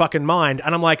blows my fucking mind,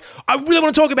 and I'm like, I really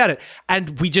want to talk about it,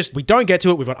 and we don't get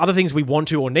to it. We've got other things we want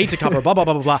to or need to cover, blah blah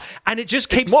blah blah blah, and it just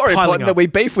keeps more piling important up. that we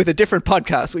beef with a different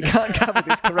podcast. We can't cover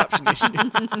this corruption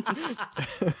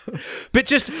issue. But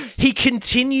just, he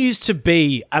continues to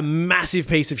be a massive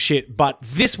piece of shit. But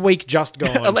this week just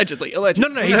gone, allegedly.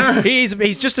 No,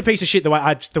 he's just a piece of shit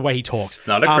the way he talks. It's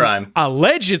not a crime.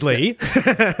 Allegedly.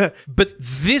 But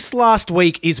this last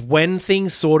week is when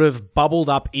things sort of bubbled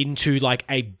up into like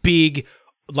a big,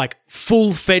 like,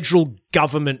 full federal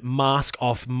government mask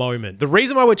off moment. The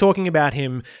reason why we're talking about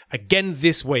him again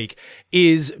this week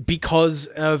is because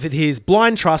of his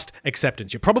blind trust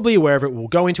acceptance. You're probably aware of it. We'll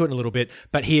go into it in a little bit,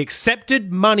 but he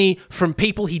accepted money from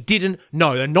people he didn't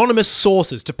know, anonymous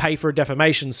sources, to pay for a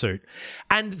defamation suit.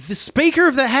 And the Speaker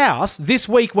of the House this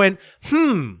week went,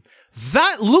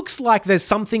 that looks like there's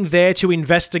something there to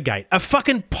investigate. A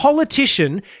fucking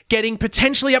politician getting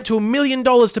potentially up to $1 million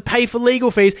to pay for legal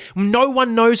fees. No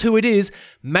one knows who it is.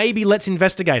 Maybe let's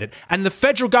investigate it. And the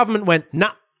federal government went,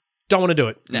 nah, don't want to do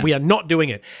it. No. We are not doing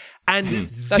it. And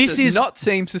this does not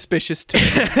seem suspicious to me.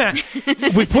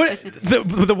 We put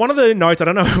the one of the notes, I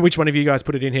don't know which one of you guys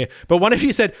put it in here, but one of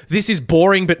you said, this is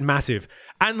boring but massive.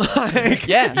 And like,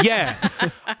 yeah.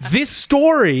 This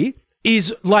story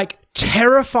is like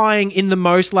terrifying in the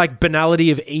most like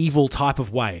banality of evil type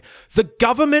of way. The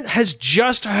government has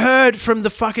just heard from the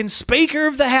fucking Speaker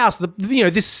of the House,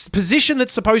 this position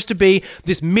that's supposed to be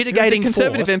this mitigating force.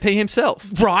 Conservative MP himself.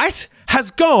 Right?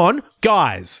 Has gone,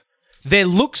 guys, there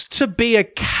looks to be a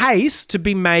case to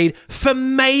be made for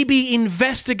maybe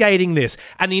investigating this.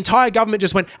 And the entire government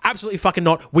just went, absolutely fucking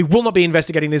not. We will not be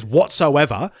investigating this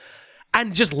whatsoever.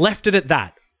 And just left it at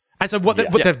that. And so what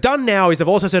they've done now is they've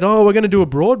also said, we're going to do a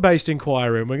broad-based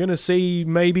inquiry and we're going to see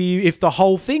maybe if the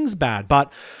whole thing's bad.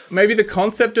 But maybe the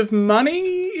concept of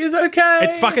money is okay.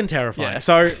 It's fucking terrifying. Yeah.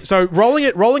 So rolling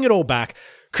it all back,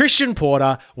 Christian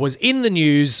Porter was in the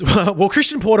news. Well,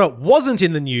 Christian Porter wasn't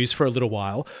in the news for a little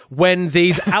while when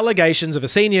these allegations of a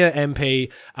senior MP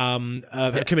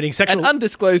committing sexual... An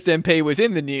undisclosed MP was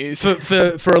in the news.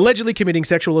 For allegedly committing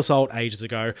sexual assault ages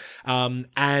ago.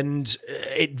 And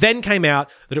it then came out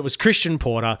that it was Christian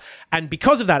Porter. And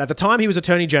because of that, at the time he was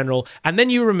Attorney General. And then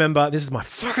you remember, this is my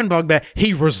fucking bugbear,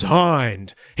 he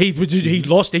resigned. He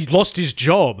lost his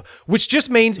job, which just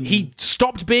means he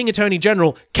stopped being Attorney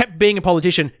General, kept being a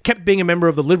politician, kept being a member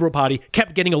of the Liberal Party,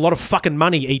 kept getting a lot of fucking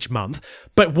money each month,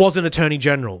 but wasn't Attorney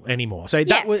General anymore. So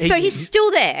he's still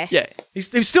there. Yeah, he's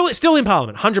still in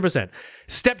Parliament, 100%.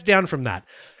 Stepped down from that.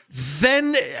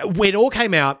 Then it all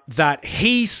came out that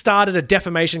he started a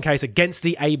defamation case against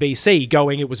the ABC,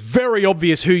 going, it was very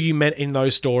obvious who you meant in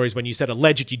those stories when you said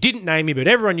alleged. You didn't name me, but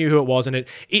everyone knew who it was, and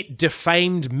it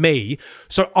defamed me.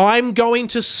 So I'm going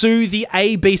to sue the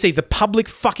ABC, the public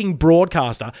fucking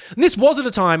broadcaster. And this was at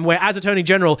a time where, as Attorney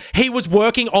General, he was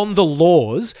working on the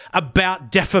laws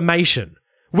about defamation,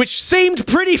 which seemed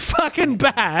pretty fucking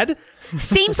bad.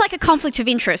 Seems like a conflict of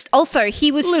interest. Also,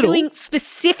 he was suing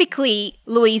specifically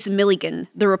Louise Milligan,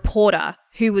 the reporter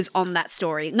who was on that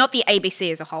story, not the ABC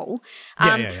as a whole.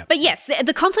 But yes,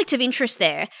 the conflict of interest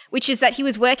there, which is that he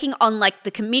was working on like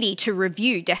the committee to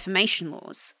review defamation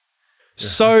laws.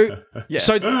 So,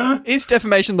 is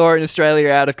defamation law in Australia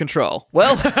out of control?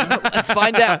 Well, let's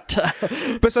find out.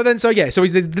 So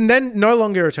he's then no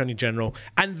longer Attorney General,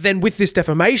 and then with this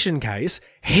defamation case,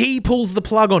 he pulls the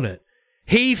plug on it.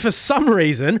 He, for some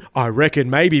reason, I reckon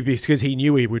maybe because he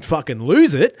knew he would fucking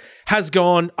lose it, has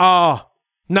gone, don't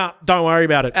worry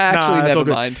about it. Actually,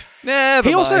 never mind.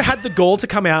 He also had the gall to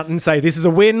come out and say, this is a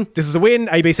win,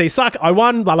 ABC suck, I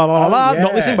won, blah, blah, blah, blah,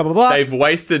 not listening, blah, blah, blah. They've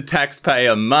wasted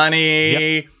taxpayer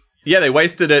money. Yep. Yeah, they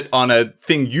wasted it on a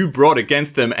thing you brought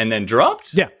against them and then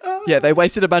dropped? Yeah. Yeah, they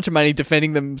wasted a bunch of money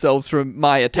defending themselves from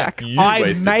my attack. Yeah,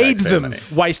 I made them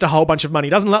waste a whole bunch of money.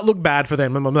 Doesn't that look bad for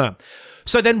them? Blah, blah, blah.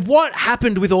 So then what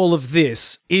happened with all of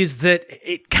this is that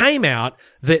it came out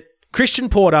that Christian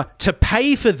Porter, to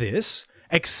pay for this,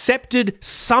 accepted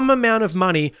some amount of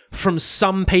money from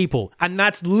some people. And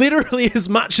that's literally as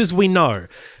much as we know.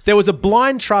 There was a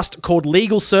blind trust called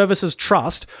Legal Services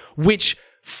Trust, which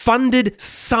funded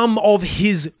some of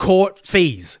his court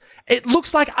fees. It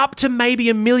looks like up to maybe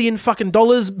 $1 million fucking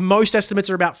dollars. Most estimates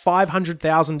are about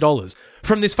 $500,000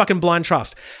 from this fucking blind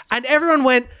trust. And everyone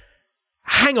went,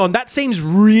 hang on, that seems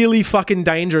really fucking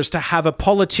dangerous to have a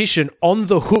politician on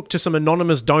the hook to some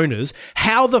anonymous donors.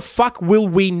 How the fuck will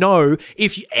we know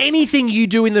if anything you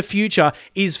do in the future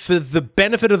is for the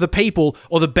benefit of the people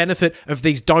or the benefit of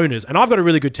these donors? And I've got a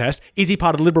really good test. Is he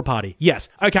part of the Liberal Party? Yes.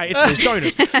 Okay, it's for his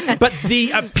donors. But the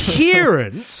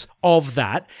appearance of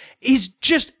that is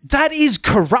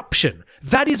corruption.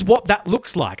 That is what that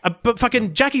looks like. But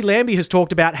fucking Jackie Lambie has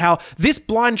talked about how this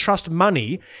blind trust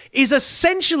money is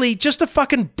essentially just a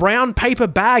fucking brown paper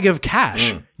bag of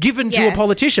cash given to a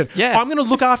politician. Yeah. I'm going to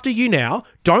look after you now.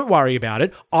 Don't worry about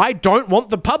it. I don't want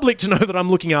the public to know that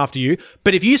I'm looking after you.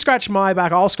 But if you scratch my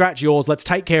back, I'll scratch yours. Let's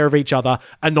take care of each other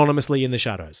anonymously in the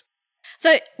shadows.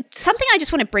 So something I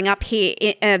just want to bring up here,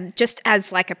 just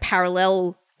as like a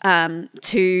parallel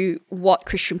to what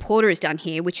Christian Porter has done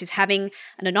here, which is having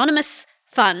an anonymous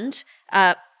fund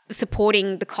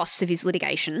supporting the costs of his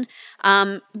litigation.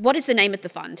 What is the name of the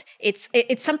fund? It's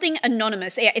something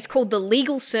anonymous. It's called the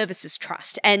Legal Services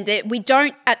Trust, and we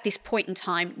don't at this point in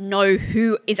time know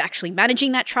who is actually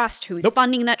managing that trust, who is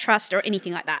funding that trust, or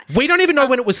anything like that. We don't even know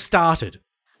when it was started.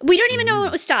 We don't even know when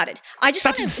it was started.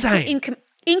 That's insane.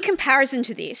 In comparison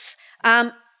to this,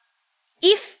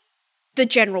 if the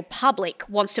general public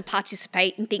wants to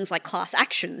participate in things like class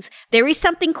actions, there is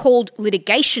something called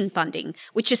litigation funding,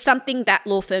 which is something that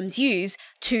law firms use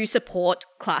to support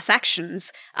class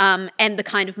actions and the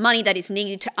kind of money that is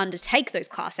needed to undertake those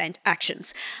class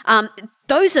actions.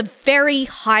 Those are very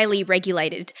highly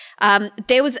regulated.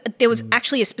 There was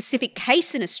actually a specific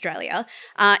case in Australia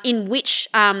in which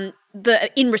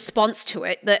in response to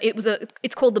it,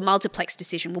 it's called the multiplex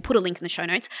decision. We'll put a link in the show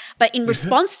notes. But in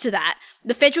response to that,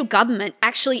 the federal government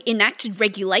actually enacted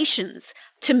regulations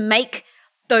to make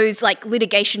those like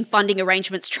litigation funding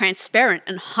arrangements transparent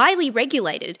and highly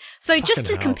regulated. So just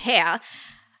to compare,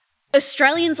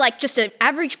 Australians, like just an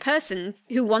average person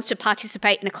who wants to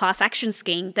participate in a class action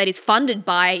scheme that is funded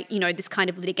by, this kind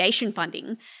of litigation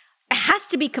funding, it has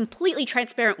to be completely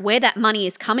transparent where that money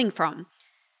is coming from.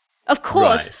 Of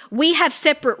course, we have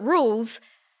separate rules,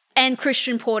 and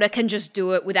Christian Porter can just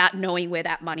do it without knowing where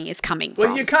that money is coming from.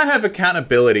 Well, you can't have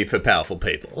accountability for powerful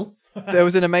people. There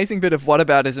was an amazing bit of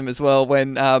whataboutism as well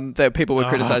when the people were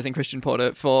criticising Christian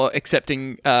Porter for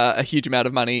accepting a huge amount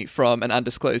of money from an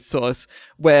undisclosed source,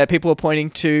 where people were pointing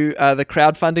to the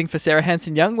crowdfunding for Sarah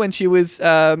Hanson-Young when she was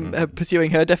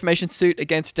pursuing her defamation suit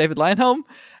against David Leyonhjelm.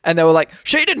 And they were like,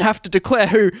 she didn't have to declare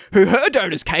who her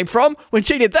donors came from when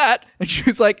she did that. And she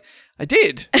was like, I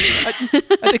did.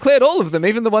 I declared all of them,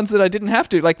 even the ones that I didn't have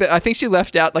to. Like, I think she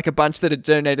left out like a bunch that had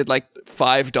donated like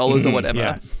 $5 or whatever.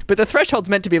 Yeah. But the threshold's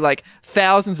meant to be like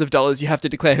thousands of dollars you have to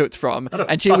declare who it's from.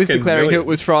 And she was declaring who it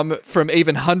was from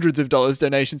even hundreds of dollars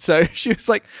donations. So she was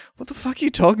like, what the fuck are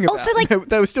you talking about? Also, like,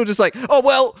 they were still just like, oh,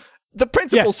 well, the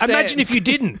principle stands. Imagine if you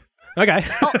didn't. Okay.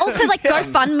 Also, like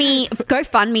GoFundMe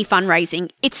fundraising,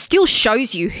 it still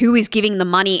shows you who is giving the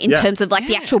money in terms of like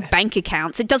the actual bank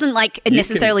accounts. It doesn't like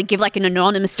necessarily give like an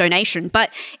anonymous donation, but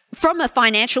from a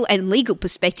financial and legal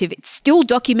perspective, it's still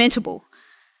documentable.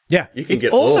 Yeah. You can It's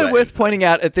get all also that. worth pointing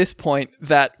out at this point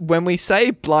that when we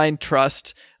say blind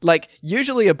trust, like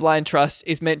usually a blind trust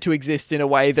is meant to exist in a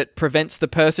way that prevents the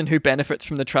person who benefits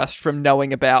from the trust from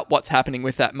knowing about what's happening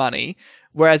with that money.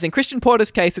 Whereas in Christian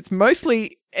Porter's case, it's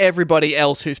mostly everybody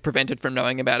else who's prevented from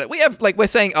knowing about it. We have, like, we're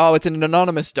saying, oh, it's an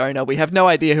anonymous donor. We have no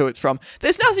idea who it's from.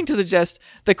 There's nothing to suggest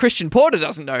that Christian Porter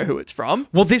doesn't know who it's from.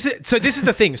 Well, this is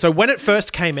the thing. So when it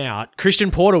first came out,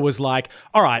 Christian Porter was like,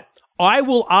 all right, I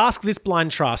will ask this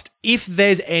blind trust if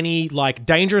there's any like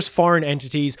dangerous foreign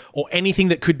entities or anything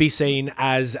that could be seen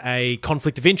as a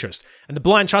conflict of interest. And the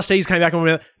blind trustees came back and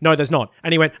went, no, there's not.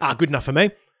 And he went, good enough for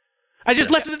me. I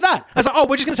just left it at that. I was like, oh,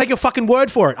 we're just going to take your fucking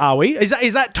word for it, are we? Is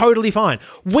that totally fine?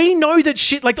 We know that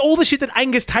shit, like all the shit that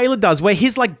Angus Taylor does, where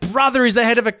his like brother is the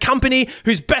head of a company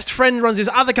whose best friend runs this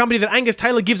other company that Angus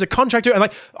Taylor gives a contract to, and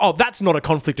like, oh, that's not a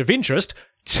conflict of interest.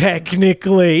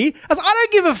 Technically. I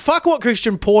don't give a fuck what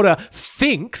Christian Porter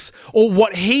thinks or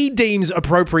what he deems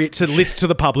appropriate to list to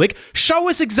the public. Show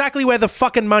us exactly where the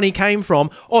fucking money came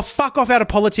from or fuck off out of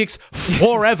politics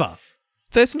forever.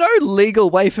 There's no legal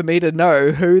way for me to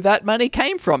know who that money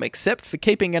came from, except for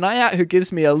keeping an eye out who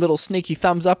gives me a little sneaky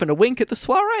thumbs up and a wink at the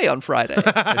soiree on Friday.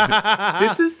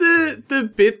 This is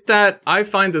the bit that I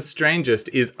find the strangest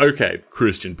is, okay,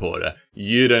 Christian Porter,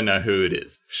 you don't know who it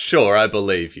is. Sure, I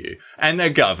believe you. And the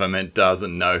government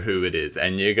doesn't know who it is.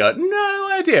 And you got no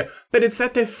idea. But it's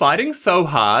that they're fighting so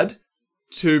hard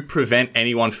to prevent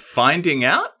anyone finding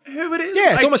out who it is.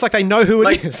 Yeah, it's almost like they know who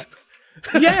it is.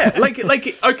 Yeah, like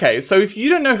okay, so if you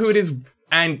don't know who it is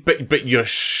but you're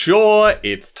sure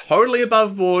it's totally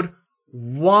above board,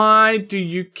 why do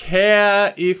you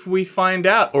care if we find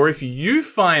out or if you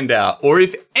find out or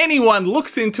if anyone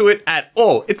looks into it at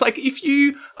all? It's like if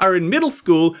you are in middle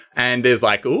school and there's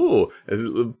like, ooh, there's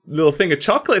a little thing of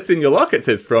chocolates in your locker. It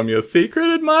says from your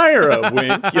secret admirer,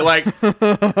 wink. You're like,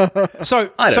 So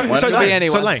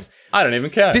Lane, I don't even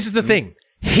care. this is the thing.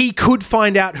 He could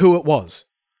find out who it was.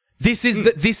 This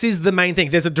is the main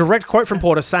thing. There's a direct quote from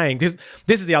Porter saying, this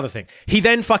is the other thing. He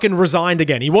then fucking resigned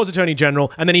again. He was Attorney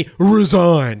General and then he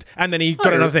resigned and then he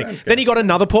got another thing. Then he got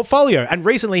another portfolio and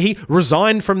recently he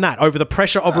resigned from that over the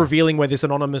pressure of revealing where this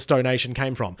anonymous donation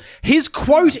came from. His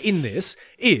quote in this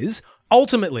is,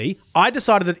 ultimately, I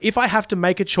decided that if I have to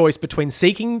make a choice between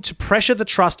seeking to pressure the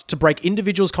trust to break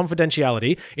individuals'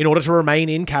 confidentiality in order to remain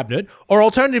in cabinet, or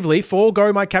alternatively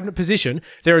forego my cabinet position,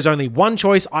 there is only one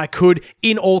choice I could,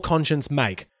 in all conscience,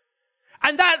 make.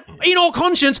 And that, in all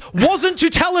conscience, wasn't to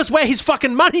tell us where his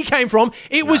fucking money came from.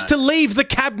 It was to leave the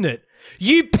cabinet.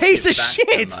 You piece of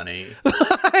shit.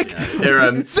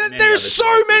 There's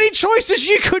so many choices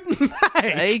you could make.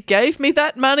 They gave me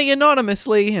that money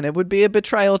anonymously, and it would be a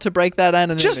betrayal to break that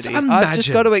anonymity. Just imagine. I've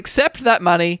just got to accept that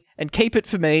money and keep it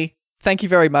for me. Thank you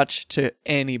very much to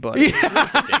anybody.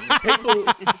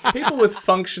 People with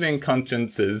functioning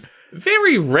consciences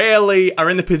very rarely are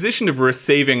in the position of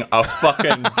receiving a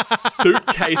fucking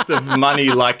suitcase of money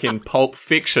like in Pulp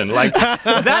Fiction. Like,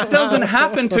 that doesn't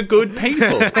happen to good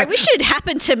people. I wish it had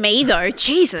happened to me, though.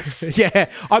 Jesus.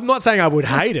 Yeah, I'm not saying I would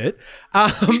hate it.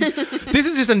 This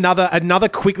is just another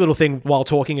quick little thing while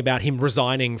talking about him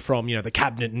resigning from, the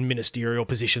cabinet and ministerial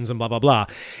positions and blah, blah, blah,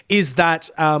 is that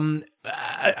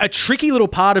a tricky little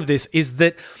part of this is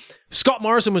that Scott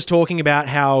Morrison was talking about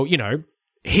how,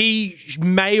 he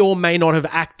may or may not have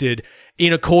acted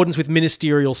in accordance with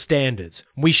ministerial standards.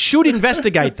 We should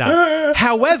investigate that.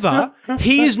 However,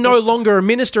 he is no longer a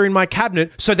minister in my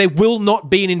cabinet, so there will not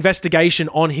be an investigation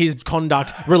on his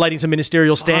conduct relating to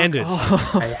ministerial standards.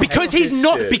 Because he's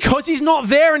not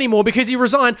there anymore, because he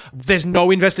resigned, there's no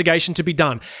investigation to be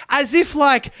done. As if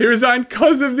he resigned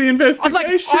because of the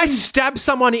investigation. I stabbed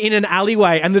someone in an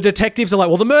alleyway and the detectives are like,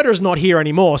 well, the murderer's not here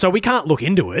anymore, so we can't look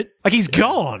into it. Like, he's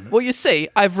gone. Well, you see,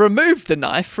 I've removed the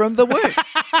knife from the wound.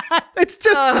 It's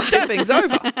just the stabbing's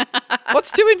over.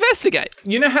 What's to investigate?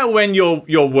 You know how when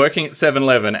you're working at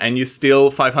 7-Eleven and you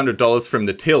steal $500 from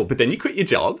the till, but then you quit your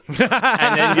job, and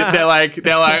then they're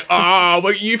like, oh,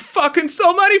 well, you fucking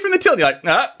stole money from the till. And you're like,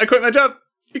 nah, I quit my job.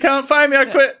 You can't find me. I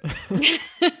quit.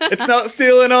 It's not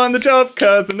stealing on the job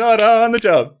because I'm not on the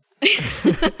job.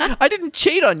 I didn't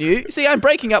cheat on you. See, I'm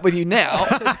breaking up with you now.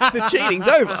 The cheating's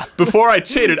over. Before I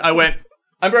cheated, I went,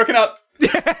 I'm broken up. No,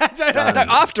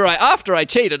 after I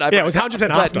cheated, it was 100%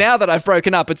 after. Now that I've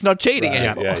broken up, it's not cheating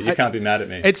anymore. Yeah, you can't be mad at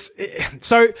me. It's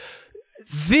so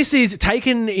This is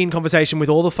taken in conversation with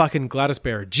all the fucking Gladys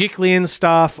Berejiklian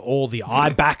stuff, all the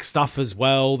IBAC stuff as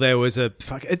well. There was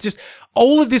it's just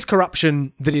all of this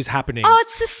corruption that is happening. Oh,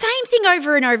 it's the same thing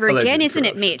over and over Alleged again, isn't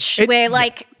it, corruption. Mitch? Where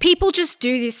like people just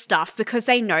do this stuff because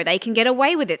they know they can get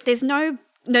away with it.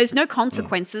 There's no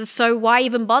consequences, so why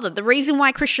even bother? The reason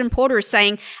why Christian Porter is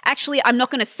saying, actually, I'm not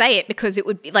going to say it because it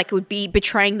would be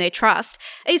betraying their trust,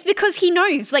 is because he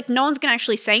knows, like, no one's going to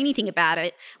actually say anything about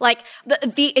it. Like,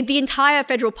 the entire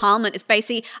federal parliament is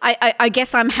basically, I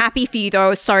guess I'm happy for you,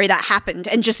 though, sorry that happened,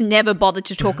 and just never bothered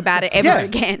to talk about it ever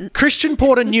again. Christian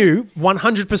Porter knew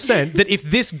 100% that if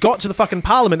this got to the fucking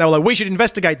parliament, they were like, we should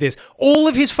investigate this. All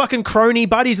of his fucking crony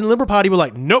buddies in the Liberal Party were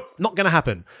like, nope, not going to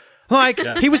happen. Like,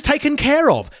 he was taken care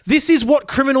of. This is what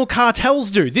criminal cartels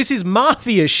do. This is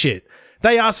mafia shit.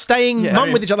 They are staying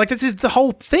mum with each other. Like, this is the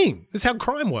whole thing. This is how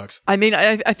crime works. I mean,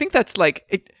 I think that's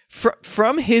like,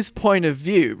 from his point of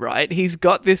view, right? He's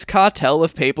got this cartel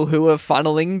of people who are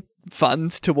funneling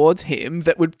funds towards him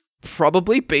that would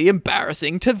probably be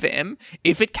embarrassing to them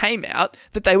if it came out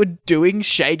that they were doing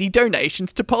shady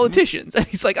donations to politicians. And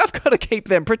he's like, I've got to keep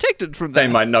them protected from that. They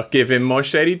might not give him more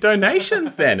shady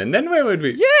donations then, and then where would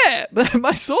we? Yeah,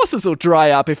 my sources will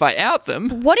dry up if I out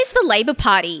them. What is the Labor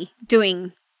Party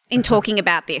doing in talking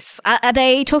about this? Are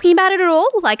they talking about it at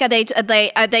all? Like,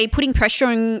 are they putting pressure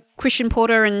on Christian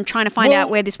Porter and trying to find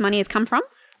out where this money has come from?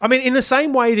 I mean, in the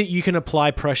same way that you can apply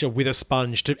pressure with a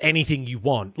sponge to anything you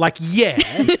want, like,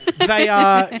 they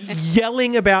are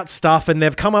yelling about stuff and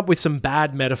they've come up with some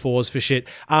bad metaphors for shit.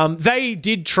 They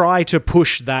did try to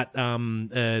push that,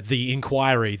 the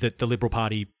inquiry that the Liberal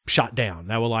Party shut down.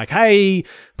 They were like, hey,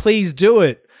 please do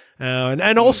it.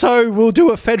 And also, we'll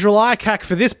do a federal ICAC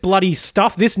for this bloody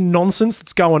stuff, this nonsense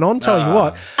that's going on. Tell you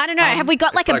what. I don't know. Have we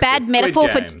got like a like bad the Squid metaphor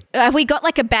Game. for? Have we got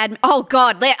like a bad? Oh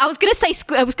God! I was gonna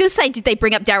say, did they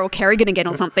bring up Daryl Kerrigan again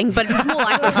or something? But it's more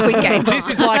like the Squid Game. This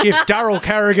is like if Daryl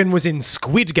Kerrigan was in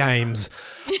Squid Games.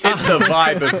 It's the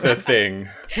vibe of the thing.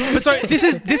 But so this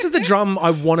is the drum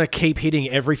I want to keep hitting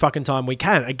every fucking time we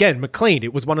can. Again, McLean,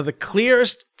 it was one of the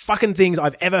clearest fucking things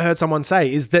I've ever heard someone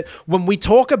say is that when we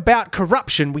talk about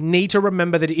corruption, we need to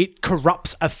remember that it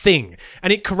corrupts a thing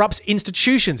and it corrupts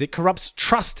institutions. It corrupts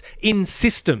trust in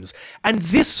systems. And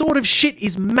this sort of shit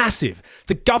is massive.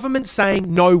 The government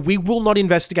saying, no, we will not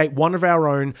investigate one of our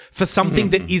own for something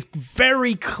that is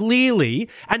very clearly,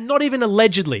 and not even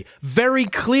allegedly, very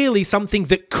clearly something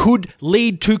that could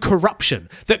lead to corruption,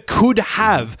 that could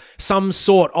have some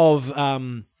sort of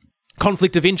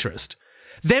conflict of interest.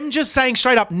 Them just saying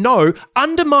straight up no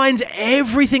undermines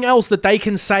everything else that they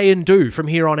can say and do from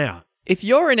here on out. If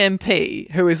you're an MP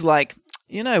who is like,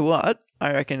 you know what?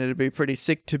 I reckon it'd be pretty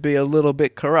sick to be a little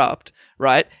bit corrupt,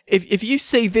 right? If you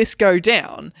see this go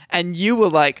down and you were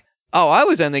like, oh, I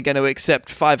was only going to accept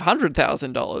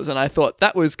 $500,000 and I thought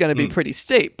that was going to be pretty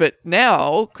steep. But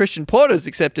now Christian Porter's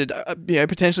accepted,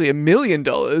 potentially $1 million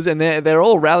and they're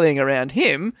all rallying around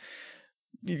him.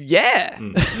 Yeah,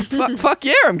 fuck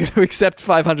yeah, I'm going to accept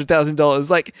 $500,000.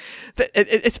 Like,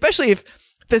 especially if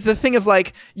there's the thing of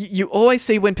like, you always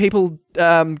see when people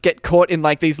get caught in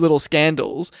like these little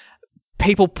scandals,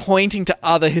 people pointing to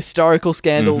other historical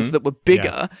scandals that were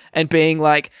bigger and being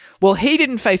like, well, he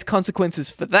didn't face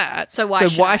consequences for that. So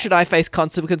why should I face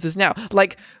consequences now?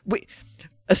 Like,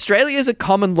 Australia is a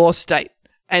common law state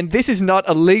and this is not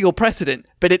a legal precedent,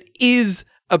 but it is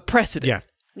a precedent. Yeah.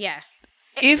 Yeah.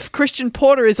 If Christian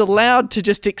Porter is allowed to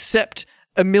just accept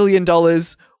 $1 million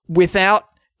without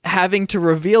having to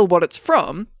reveal what it's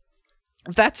from,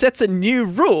 that sets a new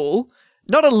rule.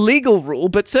 Not a legal rule,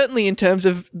 but certainly in terms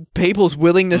of people's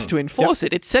willingness to enforce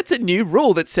it. It sets a new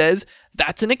rule that says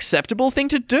that's an acceptable thing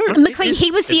to do. McLean,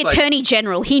 he was the Attorney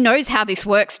General. He knows how this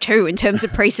works too in terms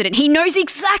of precedent. He knows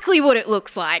exactly what it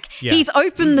looks like. Yeah. He's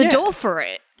opened the door for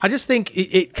it. I just think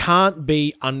it can't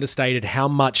be understated how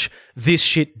much this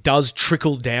shit does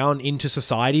trickle down into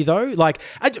society, though. Like,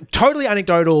 a totally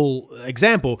anecdotal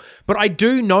example, but I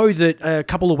do know that a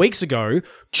couple of weeks ago,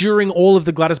 during all of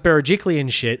the Gladys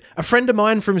Berejiklian shit, a friend of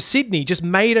mine from Sydney just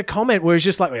made a comment where it's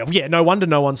just like, yeah, no wonder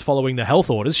no one's following the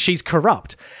health orders. She's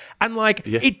corrupt. And like,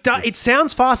 it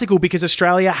sounds farcical because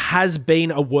Australia has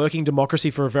been a working democracy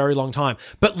for a very long time.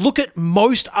 But look at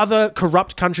most other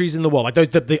corrupt countries in the world, like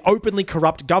the openly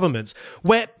corrupt governments,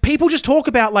 where people just talk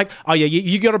about like, oh yeah,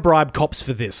 you got to bribe cops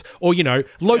for this. Or, you know,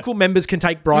 local members can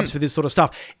take bribes for this sort of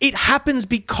stuff. It happens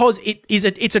because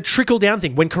it's a trickle down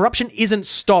thing. When corruption isn't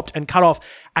stopped and cut off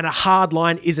and a hard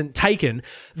line isn't taken,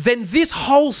 then this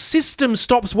whole system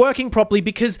stops working properly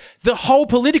because the whole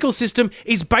political system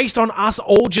is based on us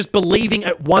all just believing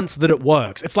at once that it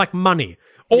works. It's like money.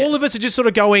 All of us are just sort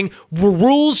of going,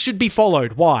 rules should be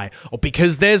followed. Why? Or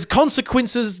because there's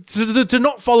consequences to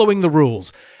not following the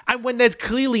rules. And when there's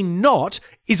clearly not,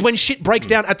 is when shit breaks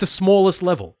down at the smallest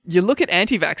level. You look at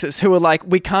anti-vaxxers who are like,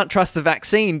 we can't trust the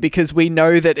vaccine because we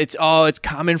know that it's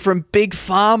coming from big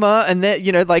pharma, and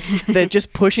they're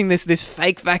just pushing this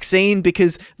fake vaccine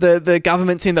because the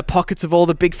government's in the pockets of all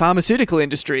the big pharmaceutical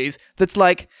industries. That's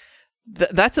like,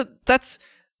 that's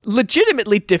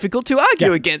legitimately difficult to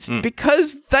argue against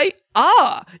because they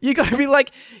are. You got to be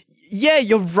like, yeah,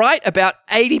 you're right about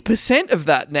 80% of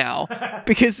that now,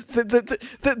 because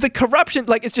the corruption,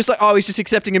 like, it's just like, he's just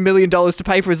accepting $1 million to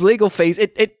pay for his legal fees.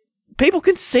 People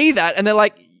can see that and they're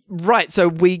like, right, so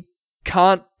we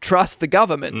can't trust the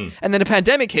government. And then a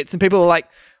pandemic hits and people are like,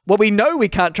 well, we know we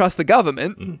can't trust the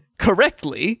government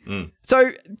correctly,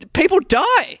 so people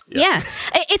die. Yeah.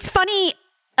 It's funny,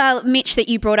 Mitch, that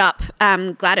you brought up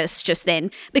Gladys just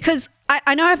then, because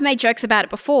I know I've made jokes about it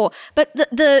before, but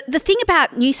the thing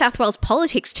about New South Wales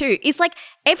politics too is like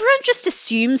everyone just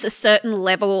assumes a certain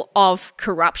level of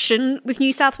corruption with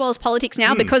New South Wales politics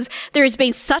now because there has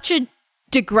been such a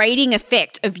degrading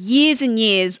effect of years and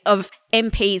years of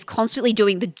MPs constantly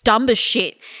doing the dumbest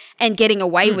shit and getting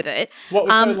away with it. What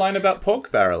was the line about pork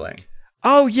barreling?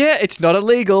 Oh, yeah, it's not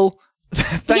illegal.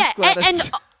 Thanks, Gladys.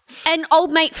 And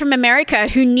old mate from America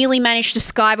who nearly managed to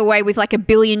skive away with like $1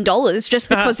 billion just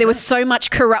because there was so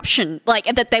much corruption, like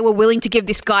that they were willing to give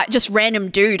this guy, just random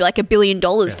dude, like $1 billion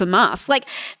for masks. Like,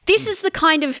 this is the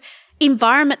kind of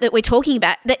environment that we're talking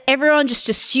about, that everyone just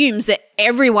assumes that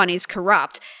everyone is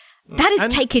corrupt. That has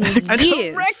taken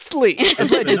years. Correctly.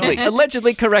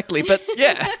 Allegedly correctly, but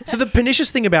yeah. So the pernicious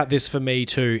thing about this for me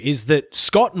too is that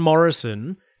Scott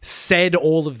Morrison said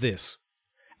all of this.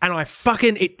 And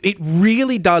it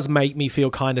really does make me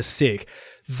feel kind of sick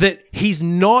that he's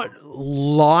not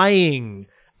lying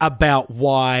about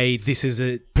why this is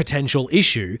a potential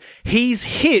issue. He's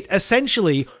hit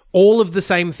essentially all of the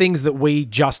same things that we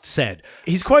just said.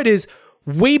 His quote is,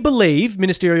 "We believe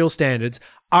ministerial standards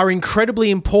are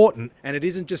incredibly important." And it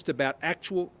isn't just about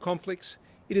actual conflicts.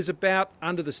 It is about,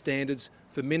 under the standards,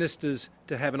 for ministers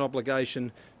to have an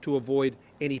obligation to avoid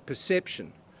any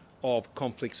perception of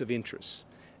conflicts of interest.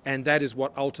 And that is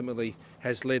what ultimately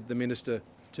has led the minister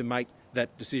to make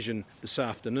that decision this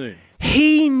afternoon.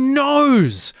 He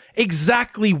knows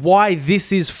exactly why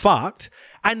this is fucked.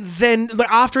 And then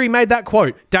after he made that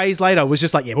quote, days later was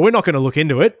just like, yeah, but we're not going to look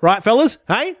into it. Right, fellas?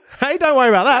 Hey, don't worry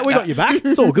about that. We got you back.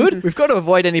 It's all good. We've got to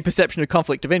avoid any perception of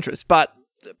conflict of interest. But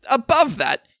above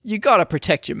that, you got to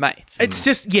protect your mates. It's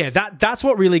just, yeah, that's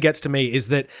what really gets to me, is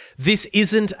that this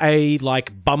isn't a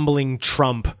like bumbling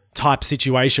Trump type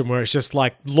situation where it's just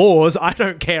like laws, I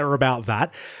don't care about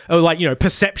that. Or like,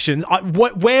 perceptions.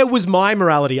 Where was my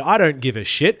morality? I don't give a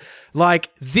shit. Like,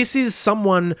 this is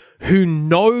someone who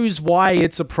knows why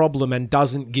it's a problem and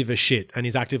doesn't give a shit and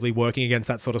is actively working against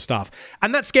that sort of stuff.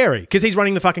 And that's scary because he's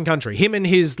running the fucking country. Him and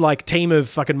his like team of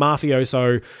fucking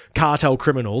mafioso cartel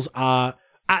criminals are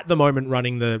at the moment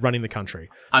running the country.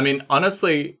 I mean,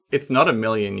 honestly, it's not a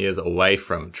million years away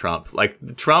from Trump.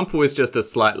 Like, Trump was just a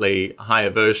slightly higher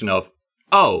version of,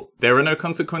 there are no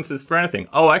consequences for anything.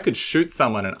 I could shoot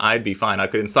someone and I'd be fine. I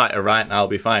could incite a riot and I'll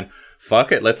be fine.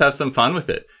 Fuck it, let's have some fun with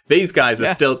it. These guys are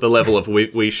still at the level of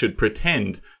we should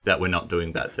pretend that we're not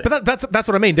doing bad things. But that's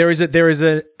what I mean. There is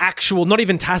an actual, not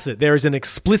even tacit, there is an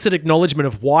explicit acknowledgement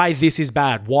of why this is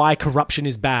bad, why corruption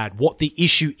is bad, what the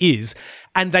issue is,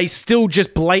 and they still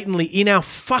just blatantly in our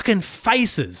fucking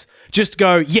faces just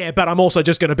go, yeah, but I'm also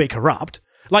just going to be corrupt.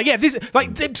 Like, yeah,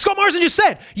 Scott Morrison just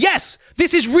said, yes,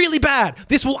 this is really bad.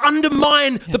 This will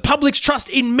undermine the public's trust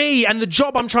in me and the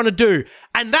job I'm trying to do.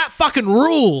 And that fucking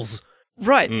rules.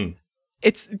 Right.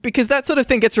 It's because that sort of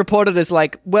thing gets reported as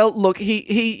like, well, look,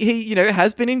 he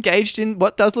has been engaged in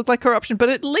what does look like corruption, but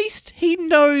at least he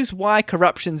knows why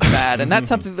corruption's bad. And that's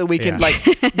something that we can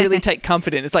really take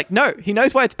comfort in. It's like, no, he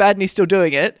knows why it's bad and he's still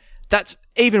doing it. That's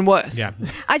even worse. Yeah.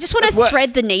 I just want to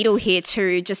thread the needle here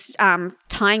too, just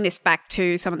tying this back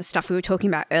to some of the stuff we were talking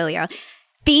about earlier.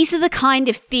 These are the kind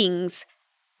of things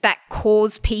that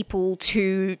cause people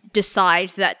to decide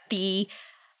that the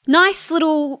nice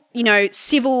little,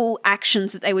 civil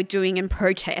actions that they were doing in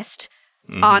protest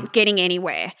aren't getting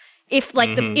anywhere. If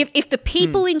if the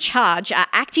people in charge are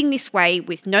acting this way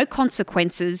with no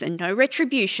consequences and no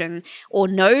retribution or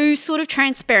no sort of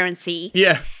transparency,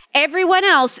 everyone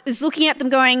else is looking at them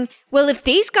going, well, if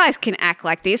these guys can act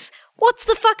like this, what's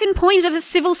the fucking point of a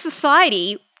civil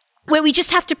society where we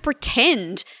just have to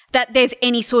pretend that there's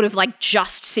any sort of like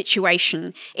just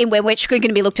situation in where we're going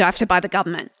to be looked after by the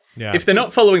government? Yeah. If they're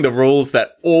not following the rules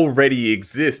that already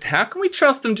exist, how can we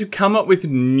trust them to come up with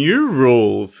new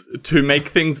rules to make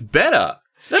things better?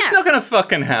 That's not going to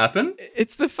fucking happen.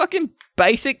 It's the fucking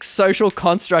basic social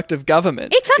construct of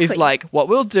government. Exactly. Is like, what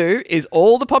we'll do is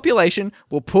all the population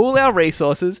will pool our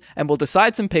resources and we'll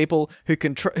decide some people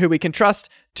who we can trust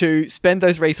to spend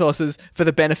those resources for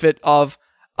the benefit of,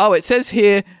 it says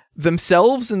here,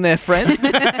 themselves and their friends.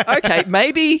 Okay,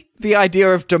 maybe the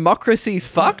idea of democracy's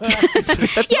fucked.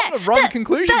 That's not a wrong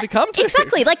conclusion to come to.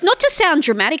 Exactly. Like, not to sound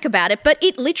dramatic about it, but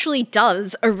it literally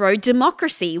does erode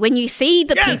democracy. When you see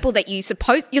the people that you're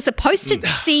supposed to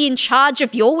see in charge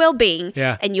of your well-being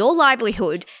and your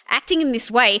livelihood acting in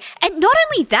this way, and not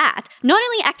only that, not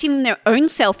only acting in their own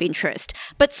self-interest,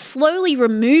 but slowly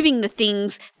removing the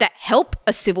things that help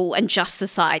a civil and just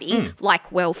society,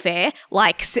 like welfare,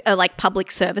 like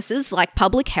public services, like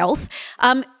public health.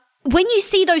 When you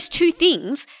see those two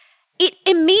things, it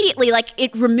immediately,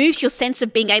 it removes your sense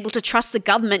of being able to trust the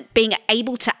government being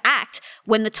able to act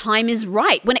when the time is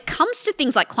right. When it comes to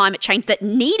things like climate change that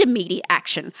need immediate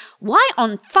action, why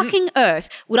on fucking earth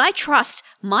would I trust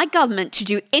my government to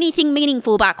do anything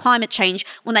meaningful about climate change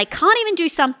when they can't even do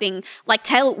something like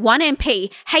tell one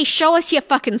MP, hey, show us your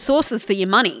fucking sources for your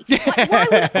money? Why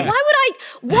would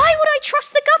I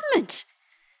trust the government?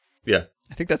 Yeah.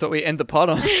 I think that's what we end the pod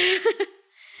on.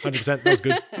 100%. That was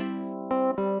good.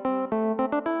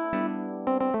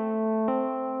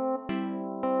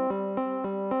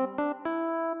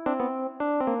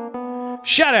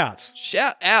 Shout-outs.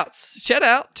 Shout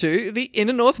out to the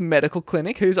Inner North Medical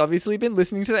Clinic, who's obviously been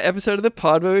listening to the episode of the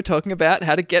pod where we were talking about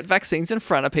how to get vaccines in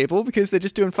front of people because they're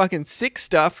just doing fucking sick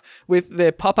stuff with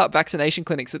their pop-up vaccination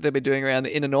clinics that they've been doing around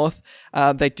the Inner North.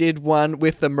 They did one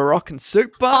with the Moroccan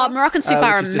Soup Bar. Oh, Moroccan Soup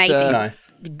Bar are amazing.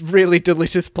 Nice. Really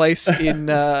delicious place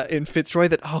in Fitzroy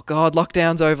that, oh God,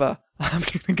 lockdown's over. I'm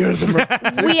going to go to the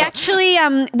Moroccan Soup We actually,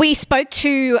 we spoke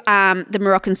to the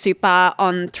Moroccan Soup Bar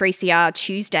on 3CR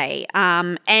Tuesday,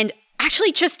 and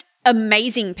actually just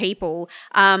amazing people.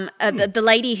 The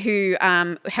lady who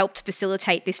helped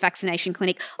facilitate this vaccination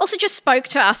clinic also just spoke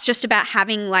to us just about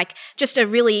having just a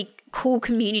really cool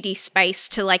community space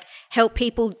to help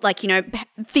people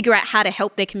figure out how to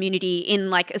help their community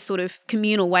in a sort of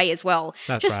communal way as well.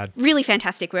 That's just rad. Really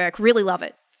fantastic work. Really love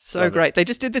it. So great. They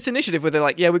just did this initiative where they're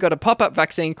like, we've got a pop-up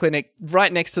vaccine clinic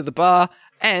right next to the bar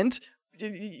and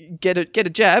get a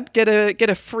jab, get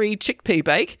a free chickpea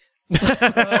bake.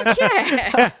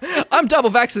 Yeah. I'm double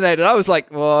vaccinated. I was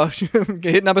like,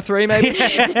 hit number 3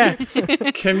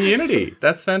 maybe. Community.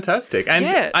 That's fantastic.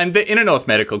 And the Inner North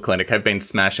Medical Clinic have been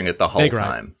smashing it the whole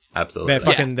time.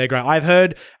 Absolutely. They're great. I've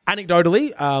heard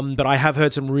anecdotally, but I have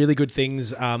heard some really good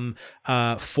things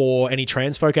for any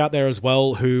trans folk out there as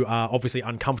well who are obviously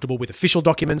uncomfortable with official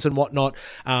documents and whatnot.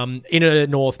 Inner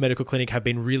North Medical Clinic have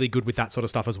been really good with that sort of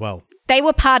stuff as well. They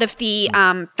were part of the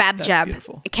Fab Jab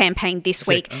beautiful. campaign this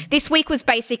week. This week was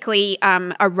basically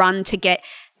a run to get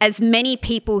as many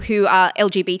people who are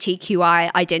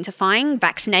LGBTQI identifying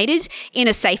vaccinated in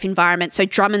a safe environment. So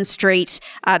Drummond Street,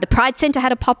 the Pride Centre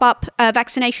had a pop-up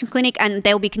vaccination clinic, and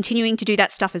they'll be continuing to do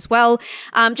that stuff as well.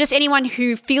 Just anyone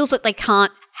who feels that they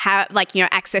can't have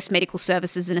access medical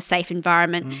services in a safe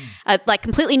environment,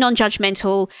 completely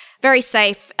non-judgmental, very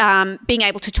safe, being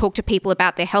able to talk to people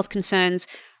about their health concerns.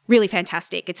 Really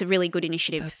fantastic. It's a really good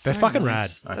initiative. They're fucking rad.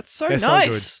 That's so They're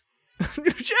nice.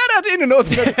 Shout out to Inner North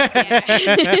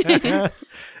Medical.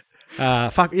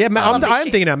 Fuck yeah, man, I'm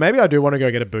thinking now. Maybe I do want to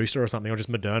go get a booster or something, or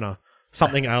just Moderna,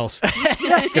 something else.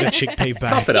 Just get a chickpea bag.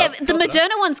 Top it up. The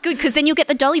Moderna one's good because then you'll get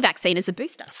the Dolly vaccine as a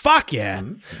booster. Fuck yeah!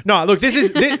 No, look, this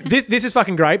is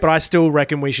fucking great, but I still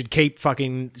reckon we should keep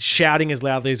fucking shouting as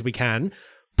loudly as we can.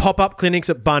 Pop-up clinics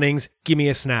at Bunnings, give me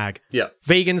a snag. Yeah.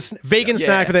 Vegan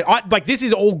snag for the this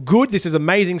is all good. This is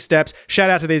amazing steps. Shout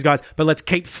out to these guys, but let's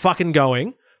keep fucking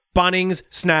going. Bunnings,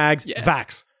 snags,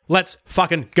 vax. Let's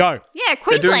fucking go. Yeah,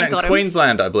 They're doing Queensland that got in him.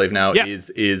 Queensland, I believe now, Yep.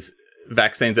 is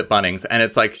vaccines at Bunnings. And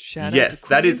it's like, Shout out yes, to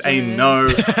that is a Queensland.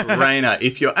 no-brainer.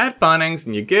 If you're at Bunnings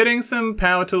and you're getting some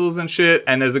power tools and shit,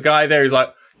 and there's a guy there who's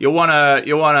like, you want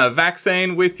a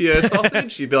vaccine with your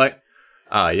sausage? You'd be like,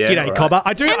 oh, yeah. G'day, all right. cobber.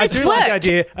 I do it's like the worked.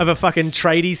 idea of a fucking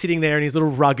tradie sitting there in his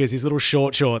little ruggers, his little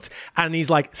short shorts, and he's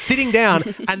like sitting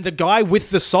down, and the guy with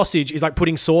the sausage is like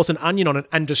putting sauce and onion on it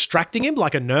and distracting him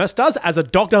like a nurse does, as a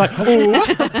doctor, like, ooh,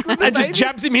 and just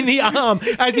jabs him in the arm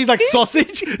as he's like,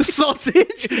 sausage. He's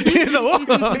like,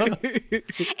 "Whoa."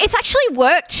 It's actually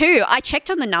worked too. I checked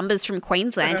on the numbers from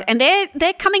Queensland, and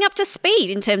they're coming up to speed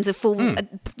in terms of full,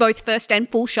 both first and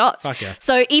full shots. Fuck yeah.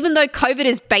 So even though COVID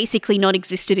has basically not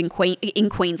existed in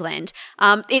Queensland,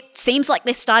 it seems like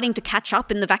they're starting to catch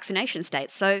up in the vaccination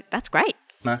states. So that's great.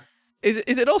 Nice.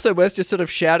 Is it also worth just sort of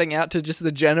shouting out to just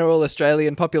the general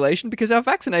Australian population, because our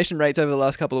vaccination rates over the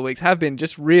last couple of weeks have been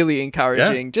just really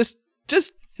encouraging. Yeah.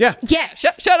 Just Yeah. Yes.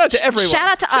 shout out to everyone. Shout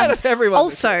out to us. Shout out to everyone.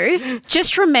 Also,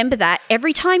 just remember that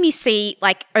every time you see,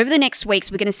 like, over the next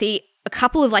weeks, we're going to see a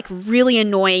couple of, like, really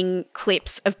annoying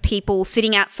clips of people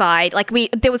sitting outside. Like,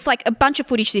 there was, like, a bunch of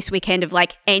footage this weekend of,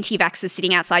 like, anti-vaxxers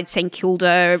sitting outside St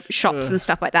Kilda shops and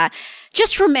stuff like that.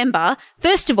 Just remember,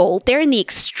 first of all, they're in the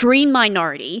extreme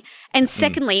minority. And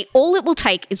secondly, all it will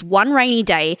take is one rainy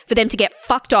day for them to get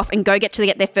fucked off and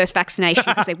get their first vaccination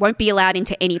because they won't be allowed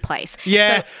into any place.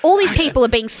 Yeah. So all these people are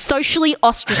being socially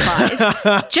ostracized.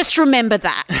 Just remember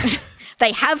that.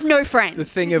 They have no friends. The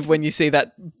thing of when you see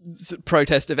that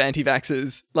protest of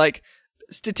anti-vaxxers, like,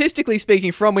 statistically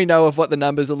speaking, from we know of what the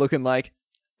numbers are looking like,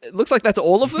 it looks like that's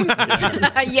all of them.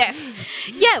 Yes.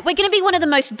 Yeah, we're going to be one of the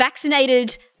most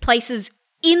vaccinated places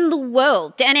in the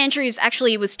world. Dan Andrews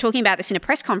actually was talking about this in a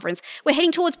press conference. We're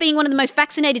heading towards being one of the most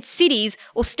vaccinated cities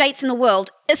or states in the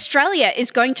world. Australia is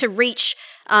going to reach,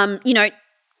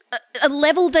 a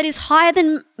level that is higher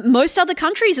than most other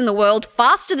countries in the world,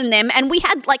 faster than them, and we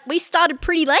started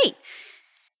pretty late.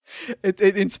 It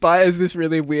inspires this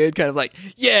really weird kind of like,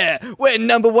 yeah, we're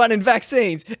number one in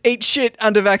vaccines. Eat shit,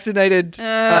 under-vaccinated. Sorry,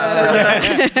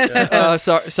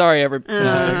 everybody.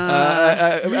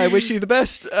 I wish you the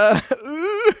best.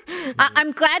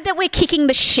 I'm glad that we're kicking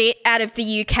the shit out of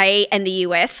the UK and the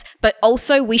US, but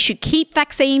also we should keep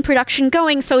vaccine production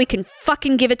going so we can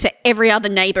fucking give it to every other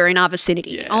neighbour in our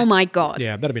vicinity. Yeah. Oh my God.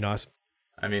 Yeah, that'd be nice.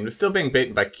 I mean, we're still being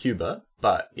beaten by Cuba,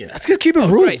 but, you know. That's because Cuba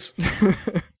rules.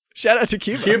 Shout out to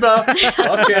Cuba. Cuba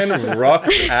fucking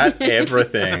rocks at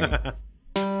everything.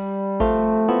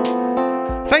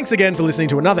 Thanks again for listening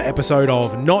to another episode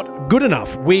of Not Good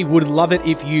Enough. We would love it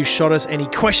if you shot us any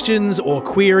questions or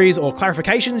queries or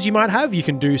clarifications you might have. You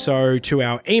can do so to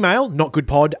our email,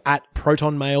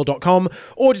 notgoodpod@protonmail.com,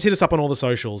 or just hit us up on all the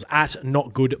socials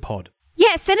 @notgoodpod.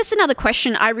 Yeah, send us another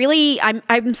question.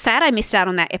 I'm sad I missed out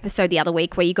on that episode the other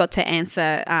week where you got to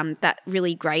answer that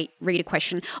really great reader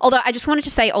question. Although I just wanted to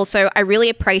say also, I really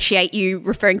appreciate you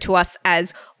referring to us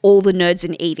as all the nerds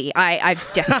in Evie. I've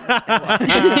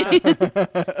definitely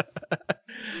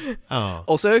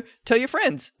Also, tell your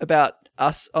friends about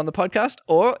us on the podcast,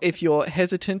 or if you're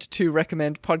hesitant to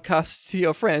recommend podcasts to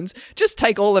your friends, just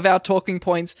take all of our talking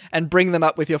points and bring them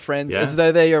up with your friends as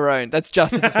though they're your own. That's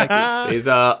just as effective. These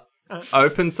are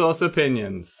open source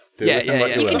opinions. Do with them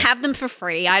what you will. can have them for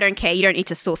free. I don't care. You don't need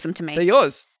to source them to me. They're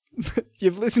yours.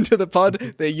 You've listened to the pod.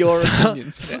 They're your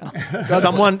opinions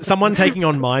now. Someone taking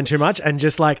on mine too much and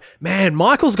just like, man,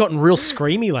 Michael's gotten real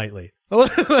screamy lately.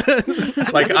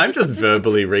 Like, I'm just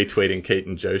verbally retweeting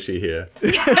Keaton Joshi here.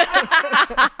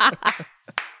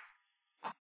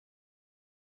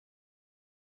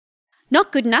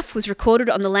 Not Good Enough was recorded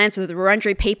on the lands of the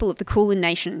Wurundjeri people of the Kulin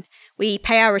Nation. We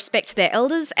pay our respect to their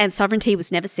elders, and sovereignty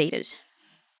was never ceded.